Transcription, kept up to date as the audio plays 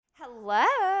Hello.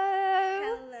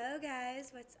 Hello,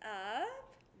 guys. What's up?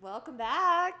 Welcome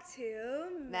back. To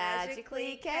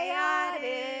Magically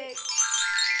Chaotic.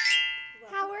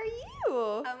 How are you?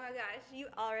 Oh my gosh, you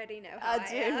already know how I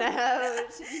do am. know.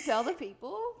 Should you tell the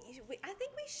people? I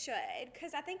think we should,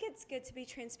 because I think it's good to be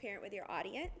transparent with your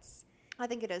audience. I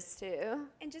think it is too.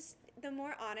 And just the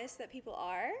more honest that people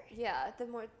are. Yeah, the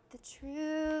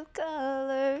true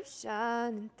colors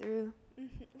shining through.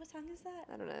 What song is that?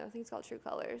 I don't know. I think it's called True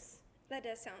Colors. That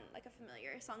does sound like a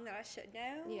familiar song that I should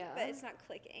know. Yeah. But it's not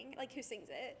clicking. Like, who sings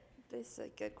it? This is a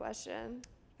good question.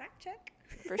 Fact check.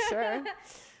 For sure.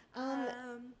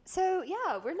 So,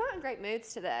 yeah, we're not in great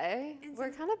moods today. We're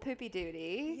kind of poopy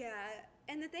duty. Yeah.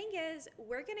 And the thing is,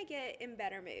 we're going to get in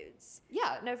better moods.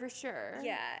 Yeah, no, for sure.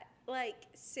 Yeah, like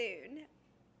soon.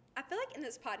 I feel like in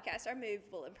this podcast, our mood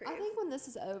will improve. I think when this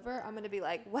is over, I'm going to be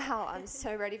like, wow, I'm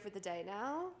so ready for the day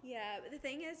now. Yeah, but the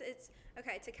thing is, it's,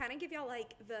 okay, to kind of give y'all,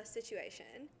 like, the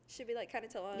situation, should we, like, kind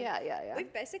of tell them? Yeah.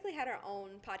 We've basically had our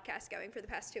own podcast going for the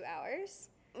past 2 hours.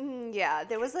 Yeah,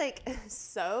 there was, like,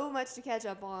 so much to catch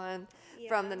up on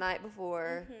from the night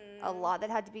before. A lot that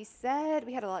had to be said.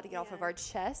 We had a lot to get off of our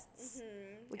chests.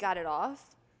 We got it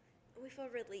off. We feel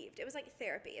relieved. It was like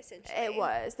therapy, essentially. It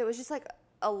was. There was just, like,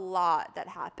 a lot that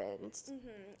happened.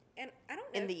 And I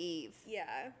don't know. In the eve.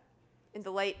 Yeah. In the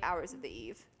late hours of the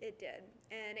eve. It did.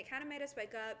 And it kind of made us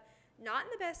wake up, not in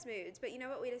the best moods, but you know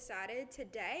what we decided?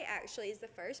 Today, actually, is the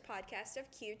first podcast of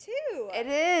Q2. It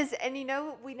is. And you know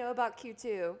what we know about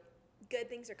Q2? Good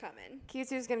things are coming.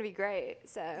 Q2 is going to be great.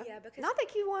 So, yeah, because not that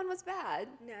Q1 was bad.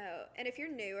 No. And if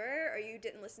you're newer or you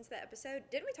didn't listen to the episode,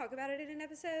 didn't we talk about it in an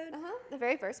episode? The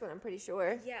very first one, I'm pretty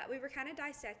sure. Yeah, we were kind of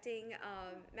dissecting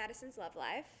Madison's love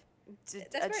life.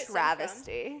 A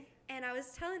travesty. And I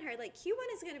was telling her, like,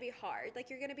 Q1 is going to be hard. Like,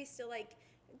 you're going to be still, like,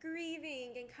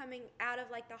 grieving and coming out of,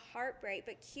 like, the heartbreak.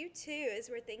 But Q2 is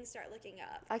where things start looking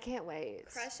up. I can't wait.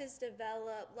 Crushes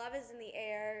develop. Love is in the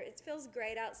air. It feels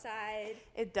great outside.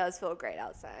 It does feel great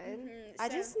outside. I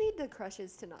just need the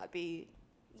crushes to not be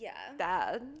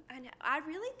bad. I know. I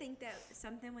really think that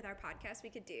something with our podcast we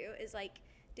could do is, like,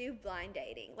 do blind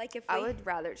dating. Like, if I would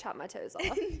rather chop my toes off.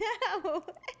 No.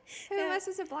 Who am I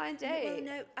supposed to blind date?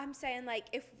 Well, no, I'm saying, like,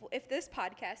 if this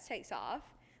podcast takes off,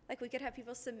 like, we could have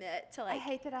people submit to, like... I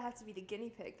hate that I have to be the guinea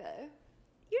pig, though.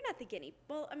 You're not the guinea...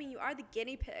 Well, I mean, you are the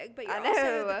guinea pig, but you're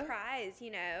also the prize,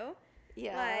 you know?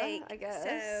 Yeah, like, I guess.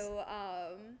 So,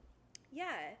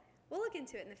 yeah, we'll look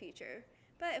into it in the future.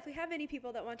 But if we have any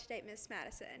people that want to date Miss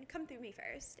Madison, come through me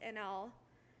first, and I'll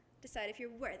decide if you're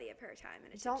worthy of her time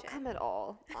and attention. Don't come at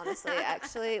all, honestly.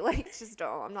 Actually, like, just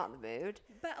don't. I'm not in the mood.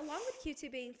 But along with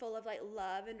Q2 being full of, like,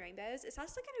 love and rainbows, it's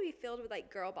also going to be filled with,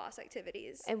 like, girl boss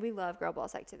activities. And we love girl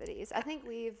boss activities. I think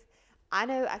I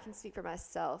know I can speak for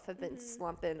myself, have been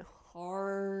slumping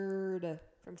hard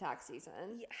from tax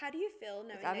season. Yeah, how do you feel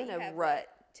knowing I'm that in you a have, rut.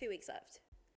 2 weeks left?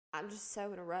 I'm just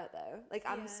so in a rut, though. Like,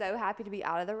 I'm so happy to be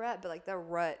out of the rut, but, like, the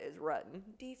rut is rutting.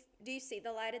 Do you see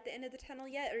the light at the end of the tunnel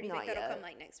yet, or do you think that'll come,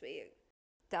 like, next week?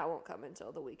 That won't come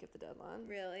until the week of the deadline.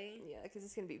 Really? Yeah, because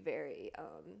it's going to be very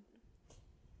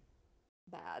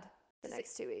bad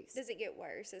next 2 weeks. Does it get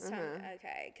worse as time?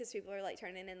 Okay, because people are, like,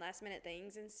 turning in last-minute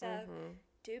things and stuff.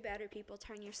 Do better, people.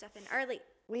 Turn your stuff in early.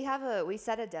 We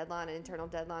set a deadline, an internal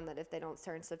deadline, that if they don't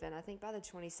turn stuff in, I think by the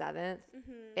 27th,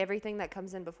 everything that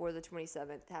comes in before the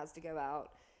 27th has to go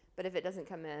out. But if it doesn't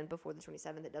come in before the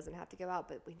 27th, it doesn't have to go out.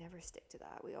 But we never stick to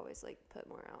that. We always, like, put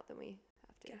more out than we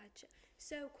have to. Gotcha.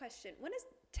 So, question. When is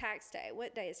tax day?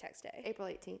 What day is tax day? April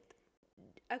 18th.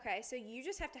 Okay, so you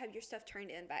just have to have your stuff turned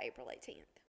in by April 18th.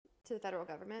 To the federal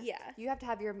government? Yeah. You have to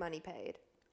have your money paid.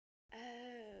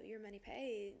 Oh, your money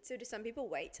paid. So do some people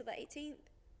wait till the 18th?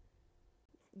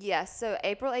 Yes, so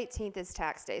April 18th is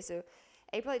tax day. So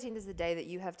April 18th is the day that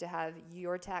you have to have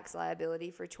your tax liability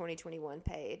for 2021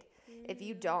 paid. If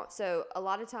you don't, so a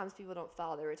lot of times people don't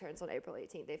file their returns on April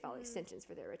 18th. They file extensions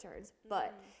for their returns.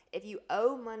 But if you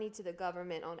owe money to the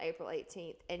government on April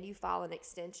 18th and you file an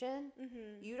extension,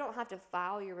 you don't have to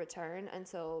file your return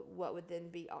until what would then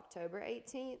be October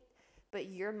 18th. But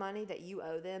your money that you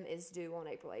owe them is due on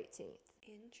April 18th.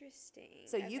 Interesting.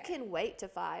 So you can wait to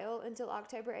file until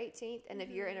October 18th, and if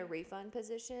you're in a refund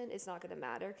position, it's not going to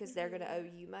matter because they're going to owe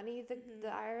you money, the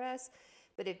IRS.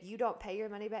 But if you don't pay your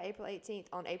money by April 18th,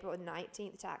 on April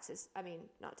 19th,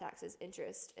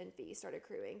 interest and fees start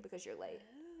accruing because you're late.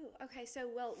 Oh, okay. So,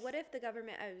 well, what if the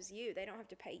government owes you? They don't have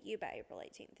to pay you by April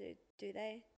 18th, do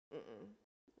they? Mm-mm.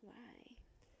 Why?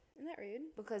 Isn't that rude?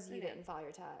 Because you didn't file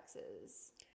your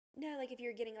taxes. No, like if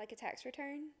you're getting like a tax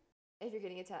return. If you're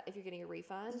getting a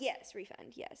refund? Yes,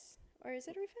 refund, yes. Or is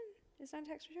it a refund? It's not a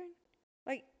tax return?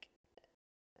 Like,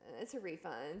 It's a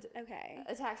refund. Okay.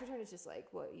 A tax return is just like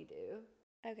what you do.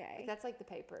 Okay. Like, that's like the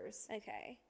papers.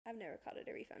 Okay. I've never called it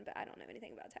a refund, but I don't know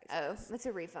anything about taxes. Oh, it's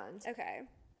a refund. Okay.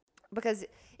 Because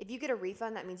if you get a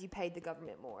refund, that means you paid the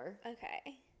government more.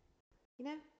 Okay. You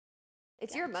know?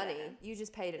 It's your Gotcha. money. You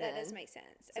just paid it That in. does make sense.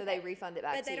 So Okay. they refund it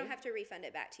back But to they you. don't have to refund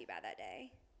it back to you by that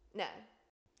day. No.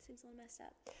 Seems a little messed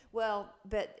up. Well,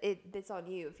 but it's on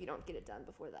you if you don't get it done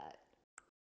before that.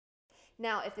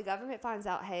 Now, if the government finds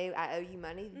out, hey, I owe you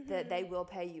money, that they will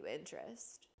pay you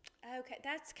interest. Okay,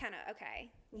 that's kind of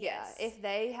okay. Yeah. Yes. If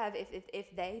they have,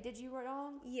 if they did you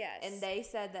wrong, Yes. and they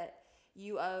said that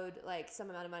you owed like some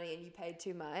amount of money and you paid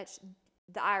too much,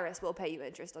 the IRS will pay you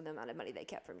interest on the amount of money they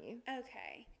kept from you.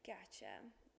 Okay, gotcha.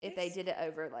 If they did it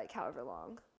over like however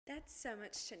long. That's so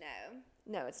much to know.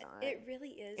 No, it's not. It really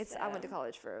is. I went to though.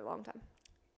 college for a long time.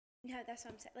 No, that's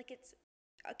what I'm saying. Like, it's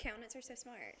accountants are so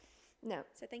smart. No,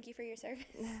 So thank you for your service.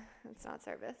 it's not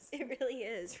service. It really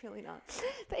is. It's really not.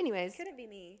 But anyways, Couldn't be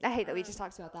me. I hate that we just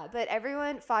talked about that. But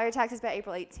everyone, file your taxes by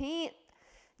April 18th.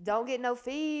 Don't get no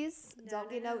fees. No, Don't no,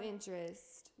 get no no.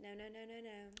 interest. No.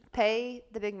 Pay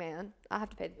the big man. I have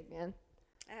to pay the big man.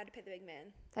 I had to pay the big man.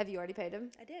 Have you already paid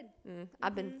him? I did.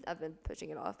 I've been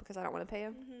pushing it off because I don't want to pay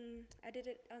him. I did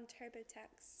it on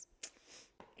TurboTax.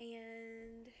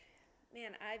 And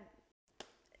man,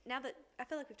 now that I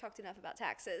feel like we've talked enough about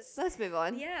taxes. Let's move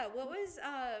on. Yeah, what was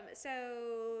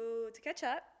so to catch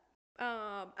up?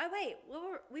 Oh wait,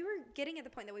 we were getting at the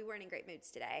point that we weren't in great moods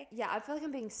today. Yeah, I feel like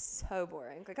I'm being so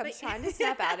boring. Like I'm But- trying to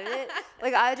snap out of it.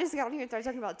 Like I just got on here and started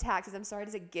talking about taxes. I'm sorry,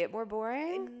 does it get more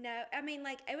boring? No, I mean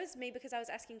like it was me because I was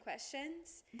asking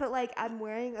questions. But like I'm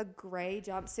wearing a gray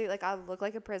jumpsuit. Like I look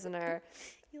like a prisoner.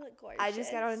 You look gorgeous. I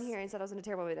just got on here and said I was in a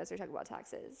terrible mood. I started talking about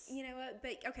taxes. You know what?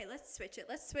 But okay, let's switch it.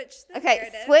 Let's switch the Okay,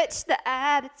 narrative. switch the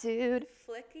attitude.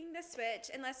 Flicking the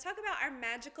switch, and let's talk about our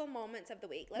magical moments of the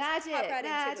week. Let's Magic, hop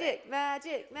right into it.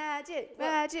 magic.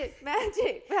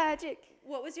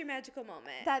 What was your magical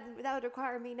moment? That would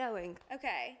require me knowing.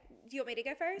 Okay. Do you want me to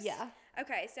go first? Yeah.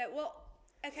 Okay,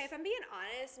 if I'm being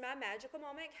honest, my magical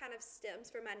moment kind of stems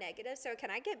from my negative. So can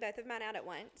I get both of mine out at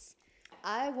once?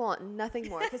 I want nothing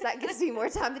more because that gives me more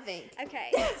time to think.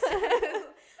 Okay. So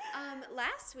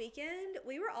last weekend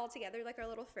we were all together, like our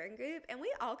little friend group, and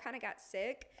we all kind of got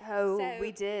sick. Oh, So,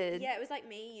 we did. Yeah, it was like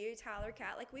me, you, Tyler,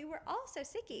 Kat. Like we were all so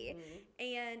sicky.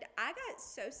 And I got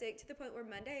so sick to the point where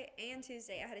Monday and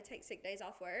Tuesday I had to take sick days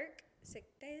off work. Sick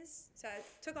days? So I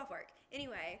took off work.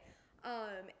 Anyway,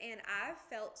 and I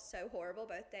felt so horrible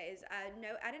both days. I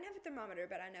know I didn't have a thermometer,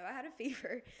 but I know I had a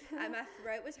fever. My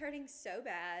throat was hurting so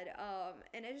bad.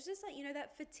 And it was just like,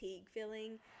 that fatigue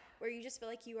feeling where you just feel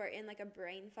like you are in like a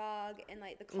brain fog and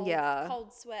like the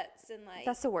cold sweats and like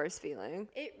That's the worst feeling.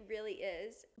 it really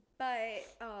is. But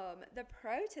the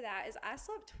pro to that is I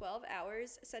slept 12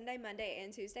 hours Sunday, Monday,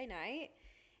 and Tuesday night.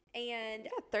 And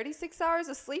You got 36 hours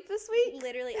of sleep this week?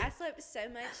 literally, I slept so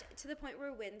much to the point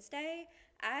where Wednesday,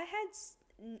 I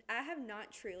have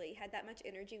not truly had that much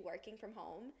energy working from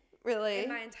home Really? in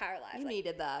my entire life. You Like,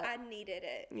 needed that. I needed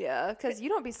it. Yeah, because you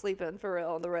don't be sleeping for real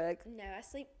on the reg. No, I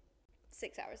sleep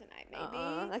 6 hours a night,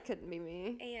 maybe. That couldn't be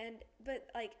me. But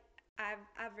like,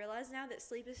 I've realized now that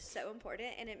sleep is so important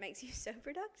and it makes you so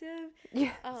productive.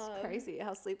 Yeah, it's crazy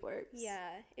how sleep works. Yeah,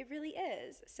 it really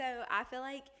is. So I feel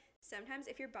like sometimes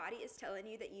if your body is telling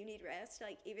you that you need rest,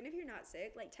 like even if you're not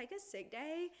sick, like take a sick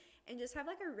day and just have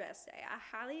like a rest day. I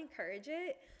highly encourage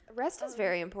it. Rest is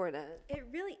very important. It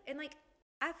really, and like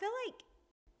I feel like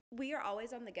we are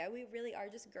always on the go. We really are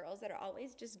just girls that are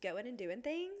always just going and doing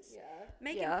things. Yeah.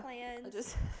 Making plans. I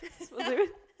just I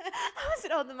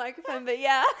wasn't on the microphone, but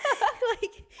yeah.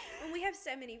 Like when we have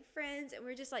so many friends and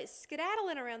we're just like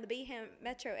skedaddling around the Beeham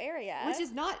metro area. Which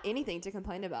is not anything to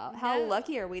complain about. How No.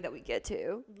 lucky are we that we get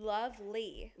to?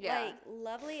 lovely. Yeah. Like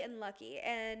lovely and lucky.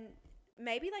 And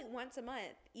maybe like once a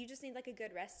month, you just need like a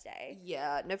good rest day.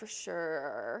 Yeah, no, for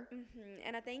sure.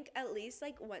 And I think at least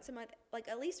like once a month, like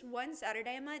at least one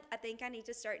Saturday a month, I think I need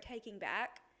to start taking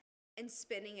back and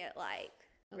spending it like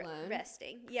Alone?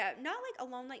 resting. Yeah, not like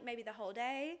alone, like maybe the whole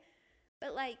day,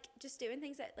 but like just doing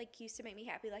things that like used to make me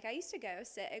happy. Like I used to go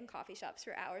sit in coffee shops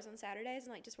for hours on Saturdays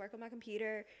and like just work on my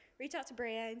computer, reach out to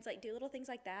brands, like do little things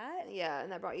like that. Yeah,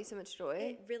 and that brought you so much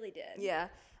joy. It really did. Yeah.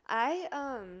 I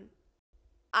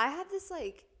have this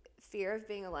like fear of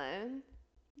being alone.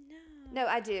 No,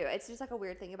 I do. It's just like a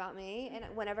weird thing about me. And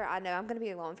whenever I know I'm going to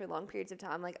be alone for long periods of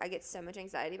time, like I get so much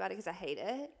anxiety about it because I hate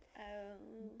it.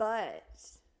 But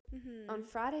on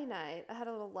Friday night, I had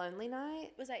a little lonely night.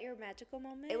 Was that your magical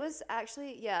moment? It was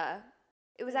actually, yeah.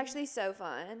 It was actually so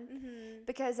fun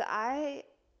because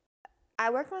I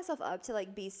worked myself up to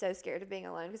like be so scared of being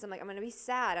alone because I'm like, I'm gonna be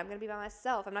sad. I'm gonna be by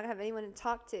myself. I'm not gonna have anyone to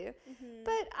talk to. Mm-hmm.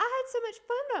 But I had so much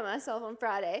fun by myself on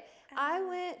Friday. I love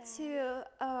went that. to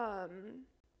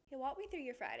Yeah, walk me through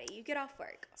your Friday. You get off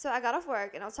work. so I got off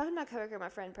work and I was talking to my coworker, my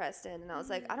friend Preston, and I was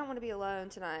like, Mm-hmm. I don't want to be alone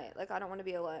tonight. Like, I don't want to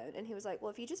be alone. And he was like,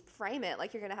 well, if you just frame it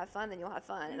like you're going to have fun, then you'll have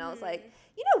fun. And I was like,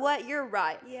 you know what? You're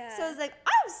right. Yeah. So I was like,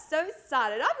 I'm so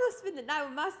excited. I'm going to spend the night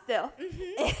with myself.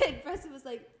 Mm-hmm. And Preston was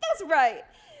like, that's right.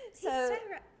 He's so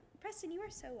right. Preston, you are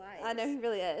so wise. I know he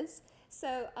really is.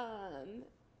 So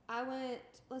I went,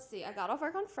 let's see, I got off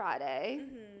work on Friday.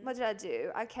 Mm-hmm. What did I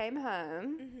do? I came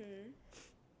home. Mm-hmm.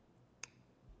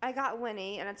 I got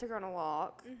Winnie and I took her on a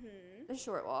walk. Mm-hmm. A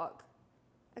short walk.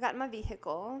 I got in my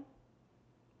vehicle.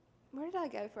 Where did I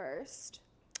go first?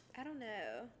 I don't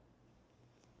know.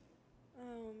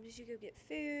 Did you go get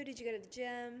food? Did you go to the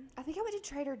gym? I think I went to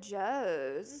Trader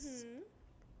Joe's. Mm-hmm.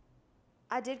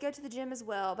 I did go to the gym as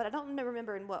well, but I don't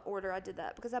remember in what order I did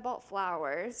that because I bought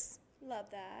flowers. Love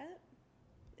that.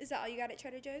 Is that all you got at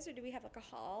Trader Joe's, or do we have like a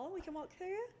haul we can walk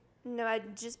through? No, I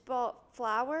just bought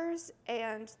flowers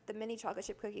and the mini chocolate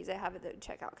chip cookies they have at the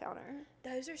checkout counter.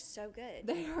 Those are so good.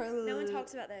 They are. No one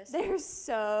talks about those. They're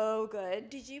so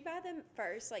good. Did you buy them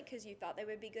first, like, because you thought they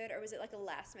would be good, or was it like a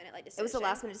last minute, like, decision? It was the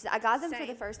last minute. I got them for the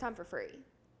Same. first time for free.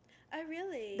 Oh,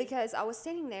 really? Because I was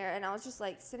standing there and I was just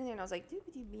like sitting there and I was like,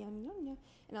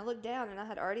 and I looked down and I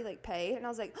had already like paid and I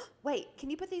was like, wait, can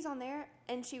you put these on there?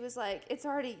 And she was like, it's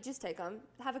already, just take them.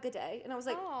 Have a good day. And I was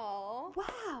like, Aw,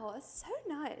 wow, that's so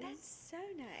nice. that's so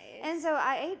nice. And so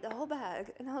I ate the whole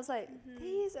bag and I was like,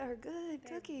 these are good They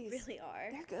cookies. really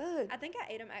are. They're good. I think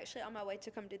I ate them actually on my way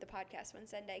to come do the podcast one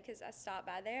Sunday because I stopped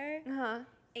by there Uh-huh.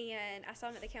 and I saw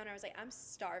them at the counter. I was like, I'm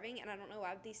starving and I don't know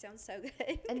why these sound so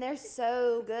good. And they're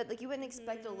so good. Like you wouldn't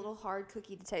expect a little hard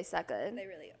cookie to taste that good.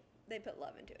 They put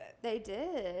love into it. They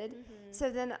did. Mm-hmm. So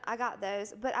then I got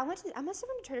those, but I must have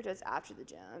went to Trader Joe's after the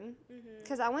gym Mm-hmm.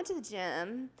 because I went to the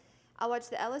gym. I watched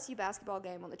the LSU basketball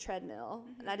game on the treadmill,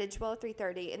 and I did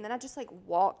 3:30, and then I just like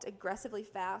walked aggressively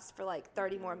fast for like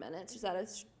 30 more minutes just at a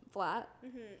flat,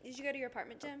 Mm-hmm. Did you go to your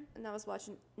apartment gym? and I was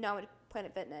watching. No, I went to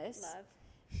Planet Fitness.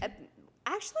 Love. Uh,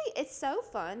 Actually, it's so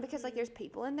fun because like there's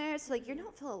people in there, so like you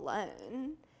don't feel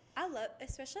alone, I love,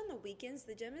 especially on the weekends,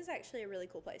 the gym is actually a really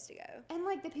cool place to go. and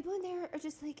like the people in there are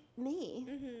just like me.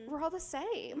 Mm-hmm. We're all the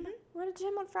same. We're at a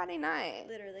gym on Friday night.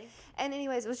 Literally. And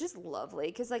anyways, it was just lovely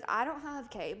because like I don't have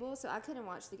cable, so I couldn't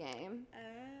watch the game. Oh.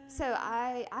 So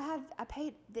I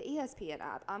paid the ESPN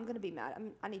app. I'm gonna be mad.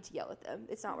 I need to yell at them.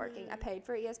 It's not working. I paid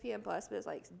for ESPN Plus, but it's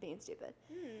like being stupid.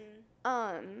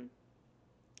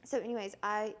 So anyways,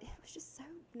 it was just so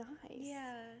nice.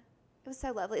 Yeah. It was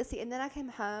so lovely. Let's see. And then I came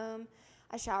home.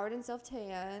 I showered and self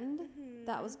tanned. Mm-hmm.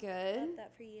 That was good. Love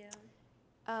that for you.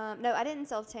 No, I didn't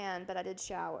self tan, but I did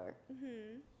shower.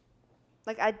 Mm-hmm.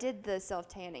 Like I did the self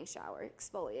tanning shower,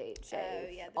 exfoliate, shave, Oh,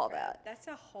 yeah. all prep. that. That's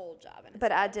a whole job. In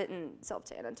But I didn't self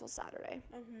tan until Saturday.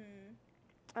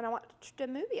 Mm-hmm. And I watched a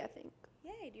movie, I think.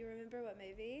 Yay. Do you remember what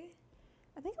movie?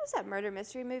 I think it was that murder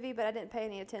mystery movie, but I didn't pay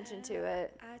any attention to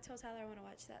it. I told Tyler I want to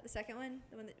watch that. The second one?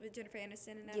 The one with Jennifer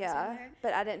Aniston and Adam Yeah, Sandler?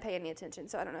 but I didn't pay any attention,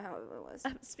 so I don't know how it was.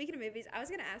 Speaking of movies, I was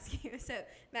going to ask you. So,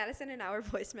 Madison and I were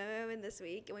voice memoing this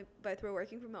week, and we both were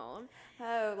working from home.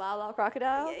 Oh, La La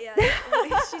Crocodile? Yeah.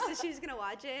 She said she was going to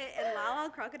watch it, and La La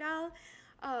Crocodile.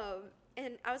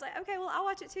 And I was like, okay, well, I'll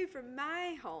watch it too from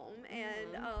my home.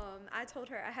 And I told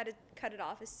her I had to cut it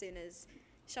off as soon as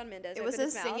Shawn Mendes It was opened a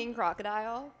his mouth. singing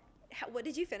crocodile. What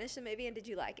did you finish the movie, and did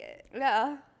you like it?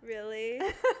 Yeah. Really?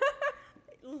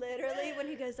 Literally, when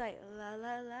he goes like, la,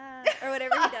 la, la, or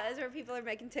whatever he does, where people are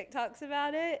making TikToks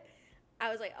about it,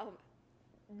 I was like, oh,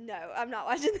 no, I'm not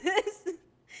watching this.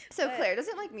 So But- Claire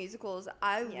doesn't like musicals.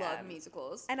 I Yeah. love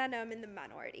musicals. And I know I'm in the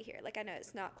minority here. Like, I know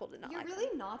it's not cool to not You're like really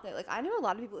them. not though. Like I know a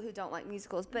lot of people who don't like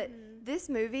musicals, but Mm-hmm. this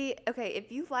movie, okay, if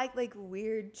you like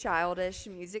weird childish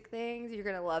music things, you're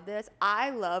gonna love this.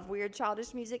 I love weird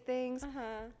childish music things. Uh-huh.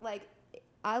 Like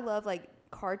I love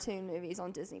cartoon movies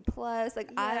on Disney Plus.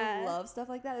 Like I Yeah. love stuff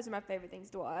like that. Those are my favorite things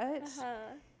to watch. Uh-huh.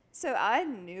 So I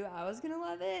knew I was gonna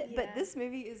love it. But Yeah. this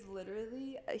movie is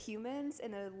literally humans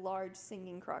and a large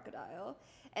singing crocodile,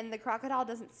 and the crocodile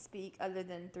doesn't speak other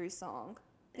than through song.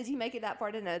 Did you make it that far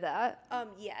to know that?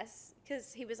 Yes,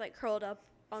 because he was like curled up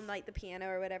on like the piano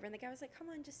or whatever, and the guy was like, "Come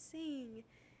on, just sing,"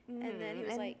 and then he was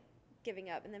and- like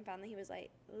giving up, and then finally he was like,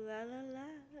 "La la la,"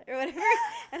 or whatever,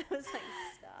 and I was like,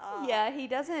 "Stop." Yeah, he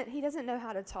doesn't know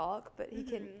how to talk, but he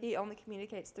can. Mhm. He only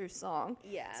communicates through song.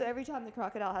 Yeah. So every time the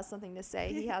crocodile has something to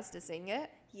say, he has to sing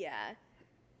it. Yeah.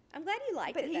 I'm glad you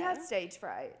liked But it. he though. had stage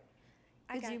fright.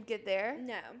 I Did got- you get there?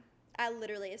 No. I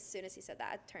literally, as soon as he said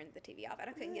that, I turned the TV off and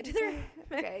I couldn't get to the room.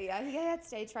 Okay, yeah, he had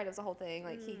stage fright. It was a whole thing.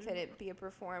 Like, he couldn't be a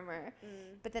performer.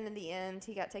 But then in the end,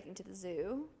 he got taken to the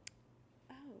zoo.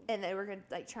 Oh. And they were gonna,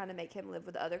 like, trying to make him live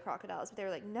with the other crocodiles. But they were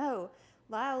like, no,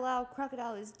 Lyle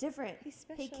crocodile is different. He's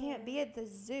special. He can't be at the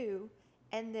zoo.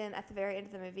 And then at the very end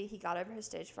of the movie, he got over his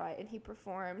stage fright and he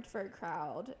performed for a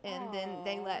crowd. And then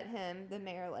they let him, the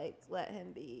mayor, like, let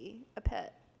him be a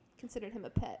pet, considered him a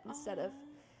pet instead of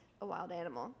a wild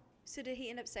animal. So did he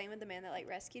end up staying with the man that, like,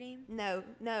 rescued him?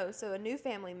 No. So a new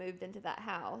family moved into that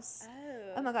house.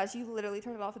 Oh. Oh my gosh, you literally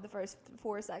turned it off in the first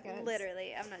 4 seconds.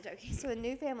 Literally, I'm not joking. So a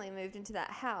new family moved into that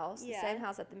house, the same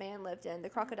house that the man lived in. The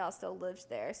crocodile still lives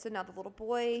there. So now the little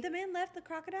boy, The man left the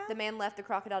crocodile? the man left the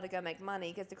crocodile to go make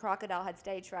money because the crocodile had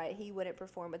stage fright. He wouldn't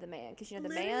perform with the man because, you know,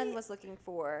 the man Literally- was looking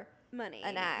for money.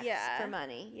 an act Yeah. for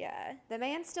money. Yeah. The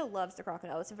man still loves the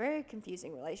crocodile. It's a very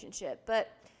confusing relationship. But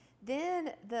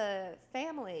then the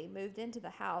family moved into the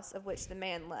house of which the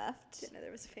man left. Didn't know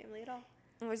there was a family at all.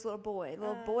 And there's a little boy. The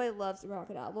little boy loves the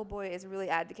crocodile. The little boy is really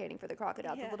advocating for the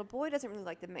crocodile. Yeah. The little boy doesn't really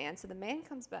like the man, so the man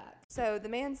comes back. So the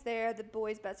man's there. The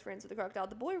boy's best friends with the crocodile.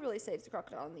 The boy really saves the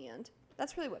crocodile in the end.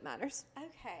 That's really what matters.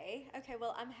 Okay.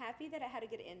 Well, I'm happy that it had a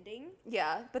good ending.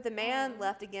 Yeah, but the man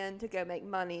left again to go make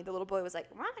money. The little boy was like,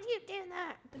 "Why are you doing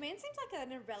that?" The man seems like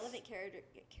an irrelevant character.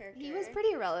 He was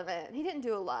pretty irrelevant. He didn't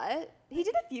do a lot. He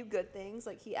did a few good things,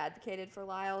 like he advocated for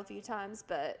Lyle a few times,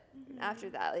 but after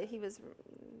that, like, he was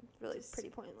really pretty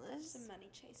pointless. Just a money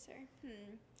chaser.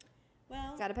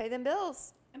 Well, Got to pay them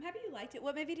bills. I'm happy you liked it.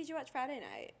 What movie did you watch Friday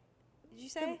night? Did you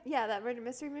say? Yeah, that murder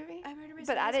mystery movie. I Murder Mystery.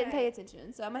 But I that's didn't pay right.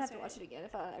 attention, so I'm gonna have to That's watch it again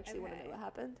if I actually want to Okay. know what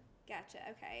happened. Gotcha.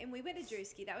 Okay. And we went to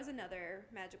Drewski. That was another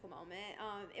magical moment.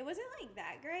 It wasn't like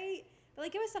that great, but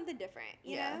like it was something different.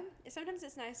 You Yeah. know. Sometimes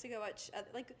it's nice to go watch.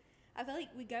 Like I feel like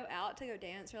we go out to go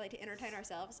dance or like to entertain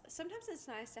ourselves. Sometimes it's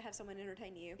nice to have someone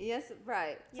entertain you. Yes,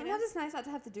 right. You Sometimes know? it's nice not to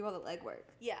have to do all the legwork.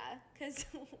 Yeah, because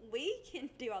we can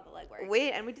do all the legwork.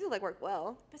 We do the legwork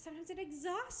well. But sometimes it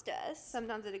exhausts us.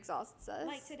 Sometimes it exhausts us.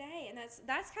 Like today, and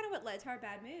that's kind of what led to our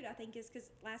bad mood. I think is because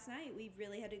last night we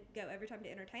really had to go overtime to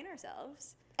entertain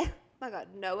ourselves. My God,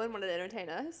 no one wanted to entertain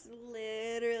us.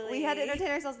 Literally, We had to entertain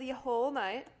ourselves the whole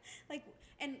night. Like,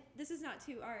 and this is not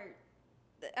to our.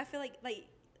 I feel like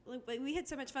we had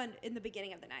so much fun in the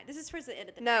beginning of the night. This is towards the end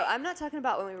of the night. No, I'm not talking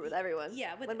about when we were with everyone.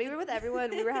 Yeah, when we were with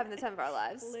everyone, we were having the time of our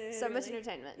lives. So much Literally.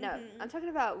 entertainment. No, I'm talking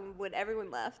about when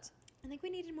everyone left. I think we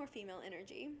needed more female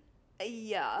energy.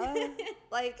 Yeah.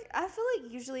 Like, I feel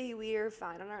like usually we're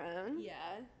fine on our own. Yeah.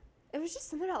 It was just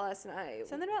something about last night.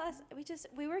 Something about us,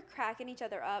 we were cracking each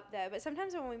other up though, but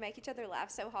sometimes when we make each other laugh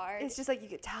so hard. It's just like you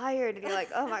get tired and you're like,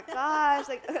 oh my gosh,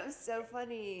 like that was so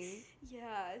funny.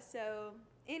 Yeah, so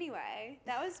anyway,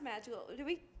 that was magical. Did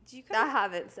you I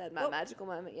haven't said my Well, magical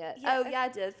moment yet. yeah, Oh, yeah, I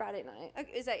did Friday night.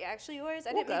 Okay, is that actually yours?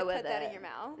 I We'll didn't mean go to with put that in it. your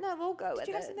mouth. No, we'll go Did with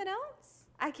you have it. something else?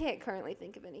 I can't currently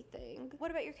think of anything. What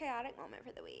about your chaotic moment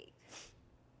for the week?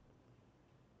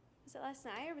 Was it last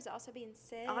night or was it also being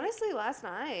sick? Honestly, last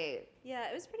night, Yeah,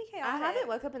 it was pretty chaotic. I haven't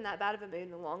woke up in that bad of a mood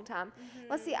in a long time.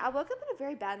 Let's see, Mm-hmm. I woke up in a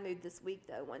very bad mood this week,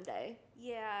 though, one day.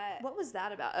 Yeah. What was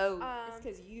that about? Oh, it's Um,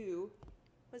 because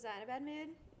Was I in a bad mood?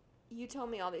 you told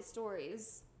me all these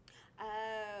stories,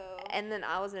 Oh. and then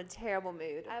I was in a terrible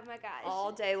mood Oh my gosh.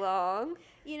 all day long.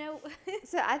 You know,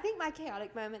 So I think my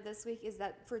chaotic moment this week is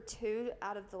that for 2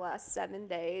 out of the last 7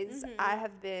 days, Mm-hmm. I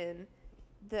have been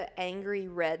the angry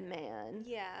red man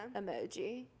yeah.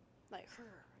 emoji. Like,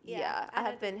 Yeah, I know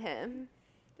have been him.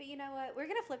 But you know what? We're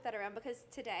going to flip that around because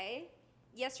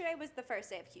yesterday was the first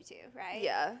day of Q2, right?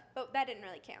 Yeah. But that didn't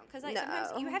really count because like sometimes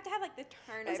No. you have to have like the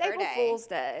turnover It was April day. Fool's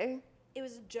Day. It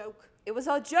was a joke. It was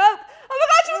all a joke. Oh my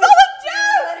gosh, it was all a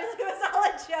joke! Literally, it was all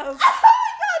a joke. Oh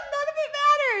my god, none of it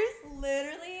matters.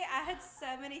 Literally, I had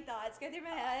so many thoughts go through my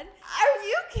head. Are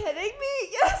you kidding me?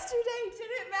 Yesterday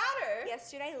didn't matter.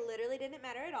 Yesterday literally didn't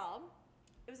matter at all.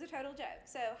 It was a total joke.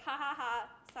 So, ha ha ha,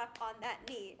 slap on that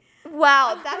knee.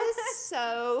 Wow, that is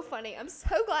so funny. I'm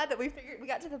so glad that we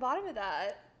got to the bottom of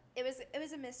that. It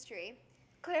was a mystery.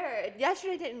 Claire,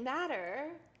 yesterday didn't matter.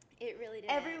 It really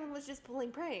didn't. Everyone was just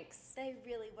pulling pranks. They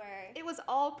really were. It was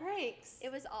all pranks.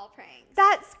 It was all pranks.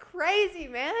 That's crazy,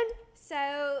 man.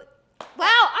 So,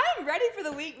 Wow, I'm ready for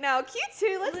the week now.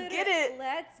 Q2, let's get it.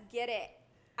 Let's get it.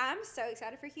 I'm so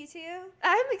excited for Q2.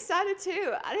 I'm excited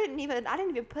too. I didn't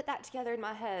even put that together in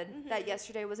my head that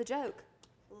yesterday was a joke.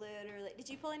 Literally. Did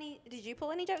you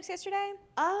pull any jokes yesterday?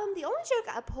 The only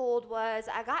joke I pulled was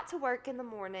I got to work in the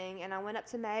morning and I went up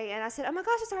to May and I said, "Oh my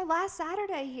gosh, it's our last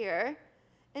Saturday here."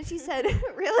 And she said,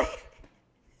 "Really?"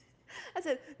 I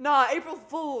said, "Nah, April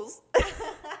Fools."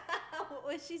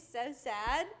 Was she so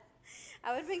sad?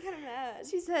 I would have been kind of mad.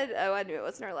 She said, "Oh, I knew it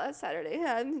wasn't our last Saturday.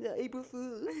 I'm the April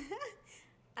Fool's."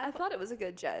 I thought it was a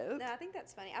good joke. No, I think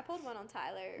that's funny. I pulled one on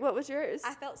Tyler. What was yours?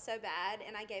 I felt so bad,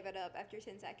 and I gave it up after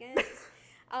 10 seconds.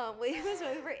 We was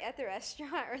over at the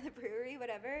restaurant or the brewery,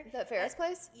 whatever. That Ferris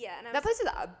place? Yeah, and I That was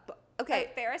place is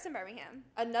okay. Ferris in Birmingham.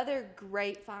 Another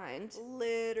great find.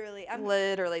 Literally,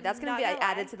 Literally, that's gonna not be gonna lie.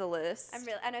 added to the list.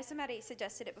 I know somebody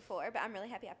suggested it before, but I'm really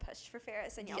happy I pushed for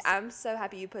Ferris, and y'all. Yeah, I'm so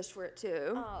happy you pushed for it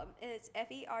too. It's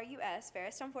Ferus,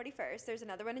 Ferris on 41st. There's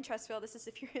another one in Trustville. This is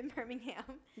if you're in Birmingham.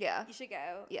 Yeah. You should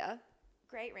go. Yeah.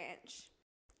 Great ranch.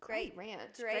 Great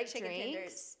ranch. Great chicken drinks.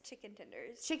 tenders. Chicken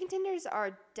tenders. Chicken tenders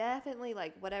are definitely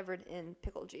like whatever in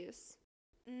pickle juice.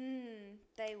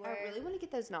 They were. I really want to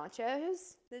get those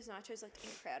nachos. Those nachos looked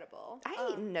incredible. I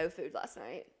ate no food last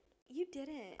night. You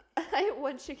didn't. I ate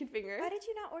one chicken finger. Why did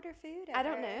you not order food? I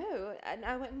don't ever? know. And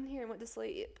I went in here and went to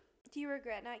sleep. Do you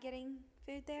regret not getting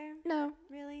food there? No.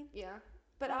 Really? Yeah.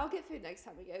 But Well, I'll get food next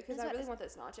time we go because that's I what- really want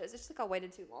those nachos. It's just like I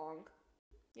waited too long.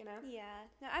 You know? Yeah.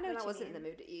 No, I know And what I you wasn't mean. in the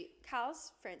mood to eat.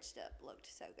 Kyle's French dip looked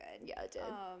so good. Yeah, it did.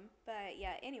 But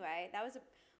yeah. Anyway, that was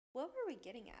what were we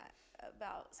getting at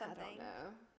about something? I don't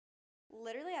know.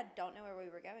 Literally, I don't know where we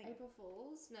were going. April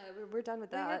Fools? No, we're done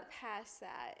with We were that. past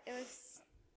that. It was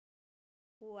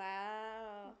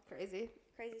wow, Crazy.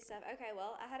 crazy stuff. Okay,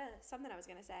 well, I had something I was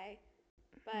gonna say,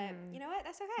 but you know what?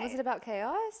 That's okay. Was it about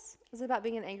chaos? Was it about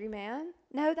being an angry man?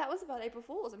 No, that was about April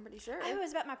Fools, I'm pretty sure. Oh, it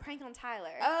was about my prank on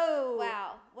Tyler. Oh.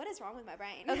 Wow, what is wrong with my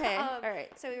brain? Okay, all right.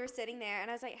 So we were sitting there, and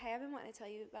I was like, "Hey, I've been wanting to tell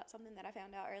you about something that I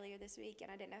found out earlier this week,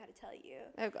 and I didn't know how to tell you."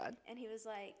 Oh, God. And he was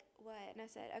like, "What?" And I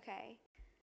said, "Okay,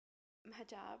 my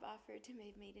job offered to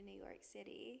move me to New York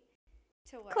City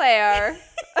to work." Claire.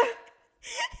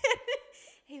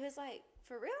 He was like,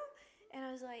 "For real?" And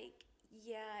I was like,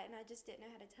 "Yeah," and I just didn't know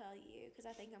how to tell you because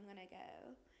I think I'm going to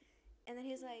go. And then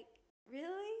he was like,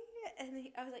 "Really?" And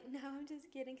I was like, "No, I'm just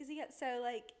kidding," because he got so,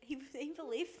 like, he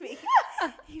believed me.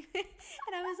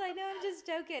 And I was like, "No, I'm just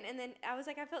joking." And then I was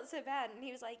like, I felt so bad. And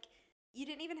he was like, "You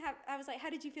didn't even have," I was like, "How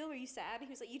did you feel? Were you sad?" And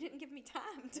he was like, "You didn't give me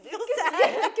time to feel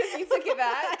sad." Because you took it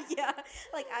back. Yeah.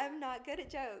 Like, I'm not good at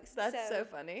jokes. That's so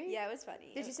funny. Yeah, it was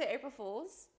funny. Did you say April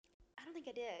Fools? I don't think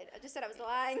I did. I just said I was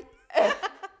lying.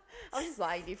 I was just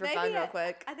lying to you for Maybe fun real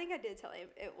quick. I think I did tell him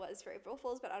it was for April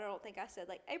Fools, but I don't think I said,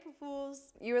 like, April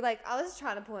Fools. You were like, I was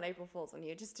trying to pull an April Fools on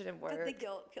you. It just didn't work. But the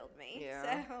guilt killed me.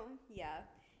 Yeah. So, yeah.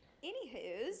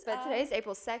 Anywho's. But today's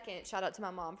April 2nd. Shout out to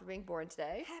my mom for being born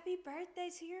today. Happy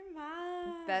birthday to your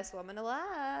mom. Best woman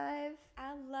alive.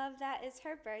 I love that. It's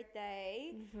her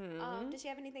birthday. Does she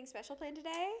have anything special planned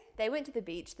today? They went to the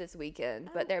beach this weekend,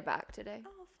 but they're back today.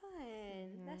 Oh,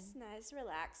 fun. That's nice.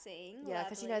 Relaxing. Yeah,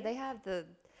 because you know Lovely. they have the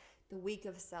week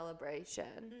of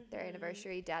celebration. Their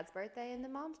anniversary, dad's birthday, and the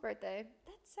mom's birthday.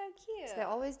 That's so cute. So they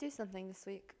always do something this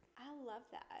week. I love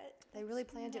that. They really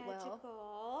planned it well.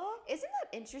 Magical. Isn't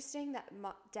that interesting that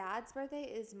dad's birthday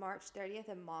is March 30th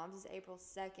and mom's is April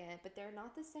 2nd, but they're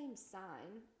not the same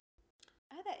sign?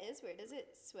 Oh, that is weird. Does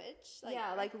it switch?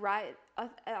 Yeah, like right,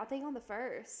 I think on the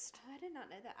 1st. Oh, I did not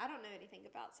know that. I don't know anything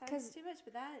about signs too much,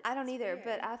 but that I don't is either,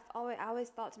 weird. but I always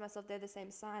thought to myself they're the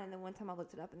same sign, and then one time I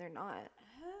looked it up and they're not.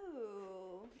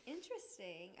 Oh,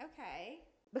 interesting. Okay.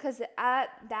 Because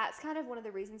that's kind of one of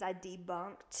the reasons I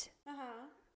debunked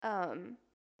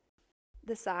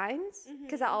the signs,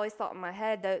 because I always thought in my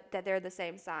head that they're the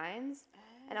same signs,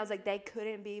 and I was like, they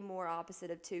couldn't be more opposite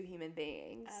of two human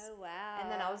beings. Oh, wow. And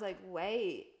then I was like,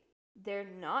 wait, they're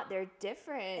not, they're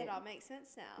different. It all makes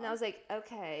sense now. And I was like,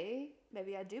 okay,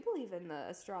 maybe I do believe in the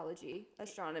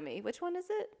astronomy. Which one is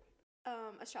it?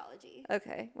 Astrology.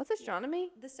 Okay, what's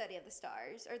astronomy? The study of the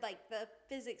stars, or like the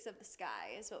physics of the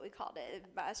sky is what we called it in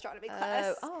my astronomy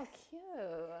class. Oh, cute.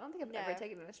 I don't think I've ever No.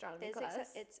 taken an astronomy Physics,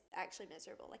 class. it's actually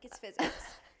miserable. Like, it's physics.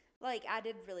 Like, I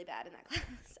did really bad in that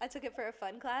class. I took it for a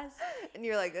fun class. And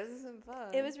you're like, this is some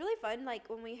fun. It was really fun. Like,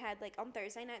 when we had, like, on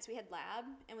Thursday nights, we had lab,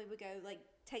 and we would go, like,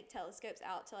 take telescopes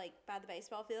out to, like, by the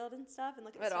baseball field and stuff and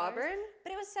look at the At stars. Auburn?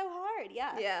 But it was so hard,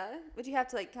 yeah. Yeah. Would you have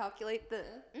to, like, calculate the...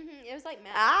 It was, like,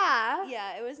 math. Ah!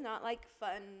 Yeah, it was not, like,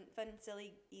 fun,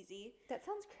 silly, easy. That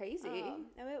sounds crazy.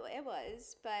 No, it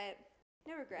was, but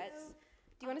no regrets.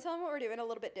 Do you want to tell them what we're doing a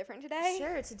little bit different today?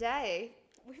 Sure, today...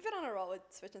 We've been on a roll with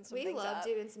switching some We things love up.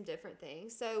 doing some different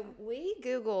things. So we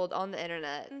Googled on the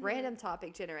internet random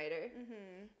topic generator.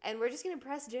 And we're just going to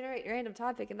press generate random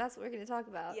topic, and that's what we're going to talk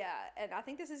about. Yeah, and I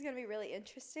think this is going to be really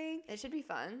interesting. It should be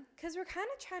fun. Because we're kind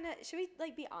of trying to, should we,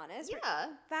 like, be honest? Yeah.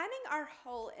 We're finding our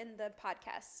hole in the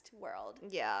podcast world.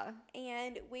 Yeah.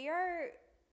 And we are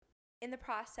in the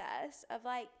process of,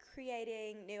 like,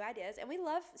 creating new ideas. And we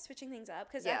love switching things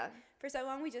up. Because for so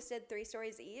long, we just did 3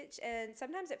 stories each. And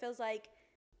sometimes it feels like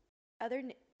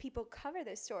people cover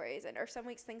those stories, and or some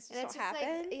weeks things just And don't it's just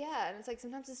happen. like, yeah, and it's like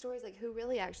sometimes the story's like, who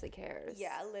really actually cares?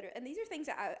 Yeah, literally. And these are things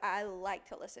that I like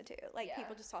to listen to, like Yeah.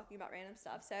 people just talking about random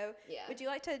stuff. So, Yeah. would you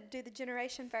like to do the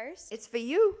generation first? It's for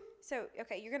you. So,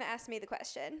 okay, you're going to ask me the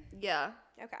question. Yeah.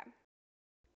 Okay.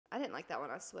 I didn't like that when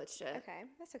I switched it. Okay,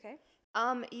 that's okay.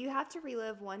 You have to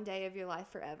relive one day of your life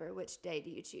forever. Which day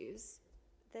do you choose?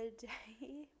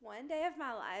 One day of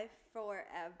my life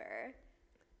forever.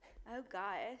 Oh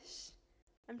gosh.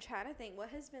 I'm trying to think what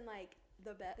has been like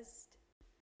the best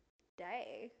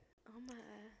day. Oh my.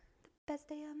 Best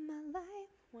day of my life.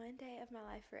 One day of my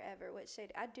life forever. Which day?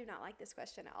 I do not like this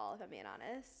question at all, if I'm being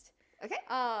honest. Okay.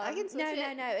 I can switch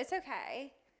it. No. It's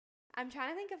okay. I'm trying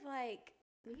to think of like.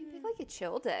 You can pick like a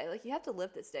chill day. Like you have to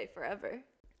live this day forever.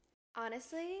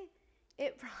 Honestly,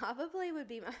 it probably would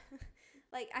be my.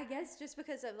 Like, I guess just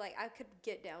because of, like, I could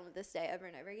get down with this day over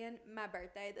and over again. My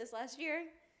birthday this last year,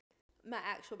 my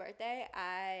actual birthday,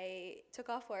 I took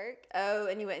off work. Oh,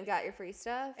 and you went and got your free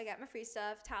stuff? I got my free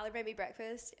stuff. Tyler made me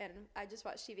breakfast, and I just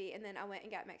watched TV. And then I went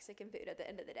and got Mexican food at the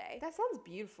end of the day. That sounds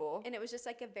beautiful. And it was just,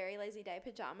 like, a very lazy day.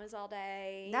 Pajamas all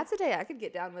day. That's a day I could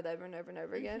get down with over and over and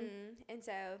over again. And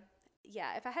so,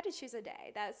 yeah, if I had to choose a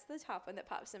day, that's the top one that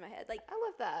pops in my head. Like, I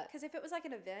love that. because if it was, like,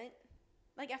 an event,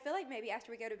 like, I feel like maybe after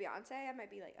we go to Beyonce, I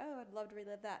might be like, oh, I'd love to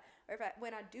relive that. Or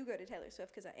when I do go to Taylor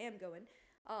Swift, because I am going,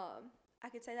 I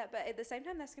could say that. But at the same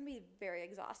time, that's going to be very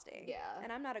exhausting. Yeah.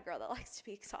 And I'm not a girl that likes to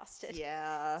be exhausted.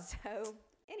 Yeah. So,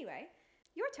 anyway,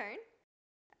 your turn.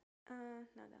 No,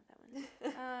 not that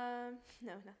one.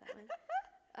 No, not that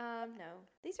one. No.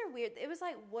 These are weird. It was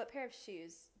like, what pair of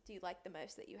shoes do you like the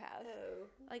most that you have? Oh.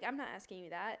 Like, I'm not asking you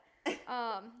that.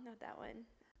 Not that one.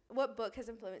 What book has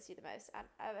influenced you the most?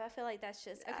 I feel like that's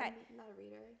just okay. I'm not a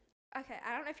reader. Okay,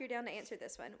 I don't know if you're down to answer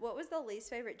this one. What was the least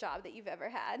favorite job that you've ever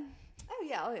had? Oh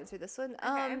yeah, I'll answer this one.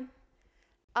 Okay.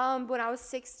 When I was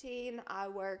 16, I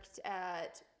worked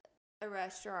at a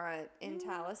restaurant in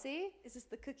Tallahassee. Is this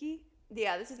the cookie?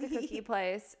 Yeah, this is the cookie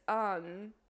place.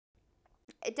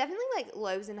 It definitely like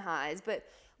lows and highs, but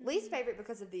least favorite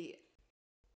because of the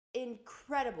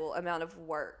incredible amount of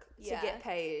work to Yeah. get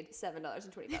paid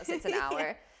 $7.25 an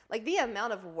hour. Like the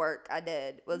amount of work I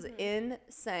did was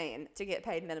insane to get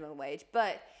paid minimum wage,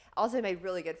 but I also made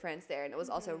really good friends there, and it was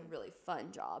also a really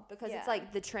fun job because Yeah. it's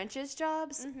like the trenches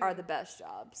jobs are the best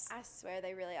jobs. I swear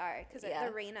they really are. Because Yeah. at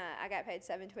the arena, I got paid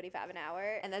 $7.25 an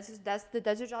hour, And those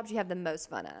are jobs you have the most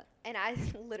fun at. and I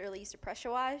literally used to pressure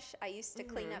wash. I used to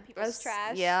clean up people's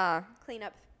trash. Yeah, Clean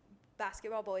up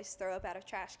basketball boys throw up out of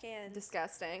trash cans.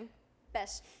 disgusting.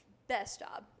 Best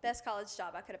job, best college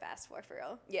job I could have asked for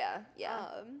real. Yeah,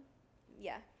 yeah.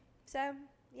 Yeah. So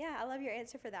yeah, I love your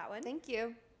answer for that one. Thank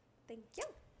you. Thank you.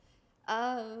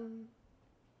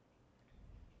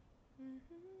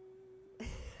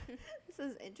 This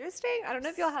is interesting. I don't know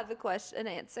if y'all have an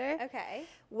answer. Okay.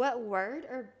 What word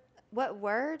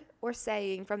or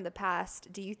saying from the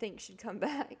past do you think should come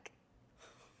back?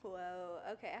 Whoa.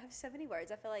 Okay. I have so many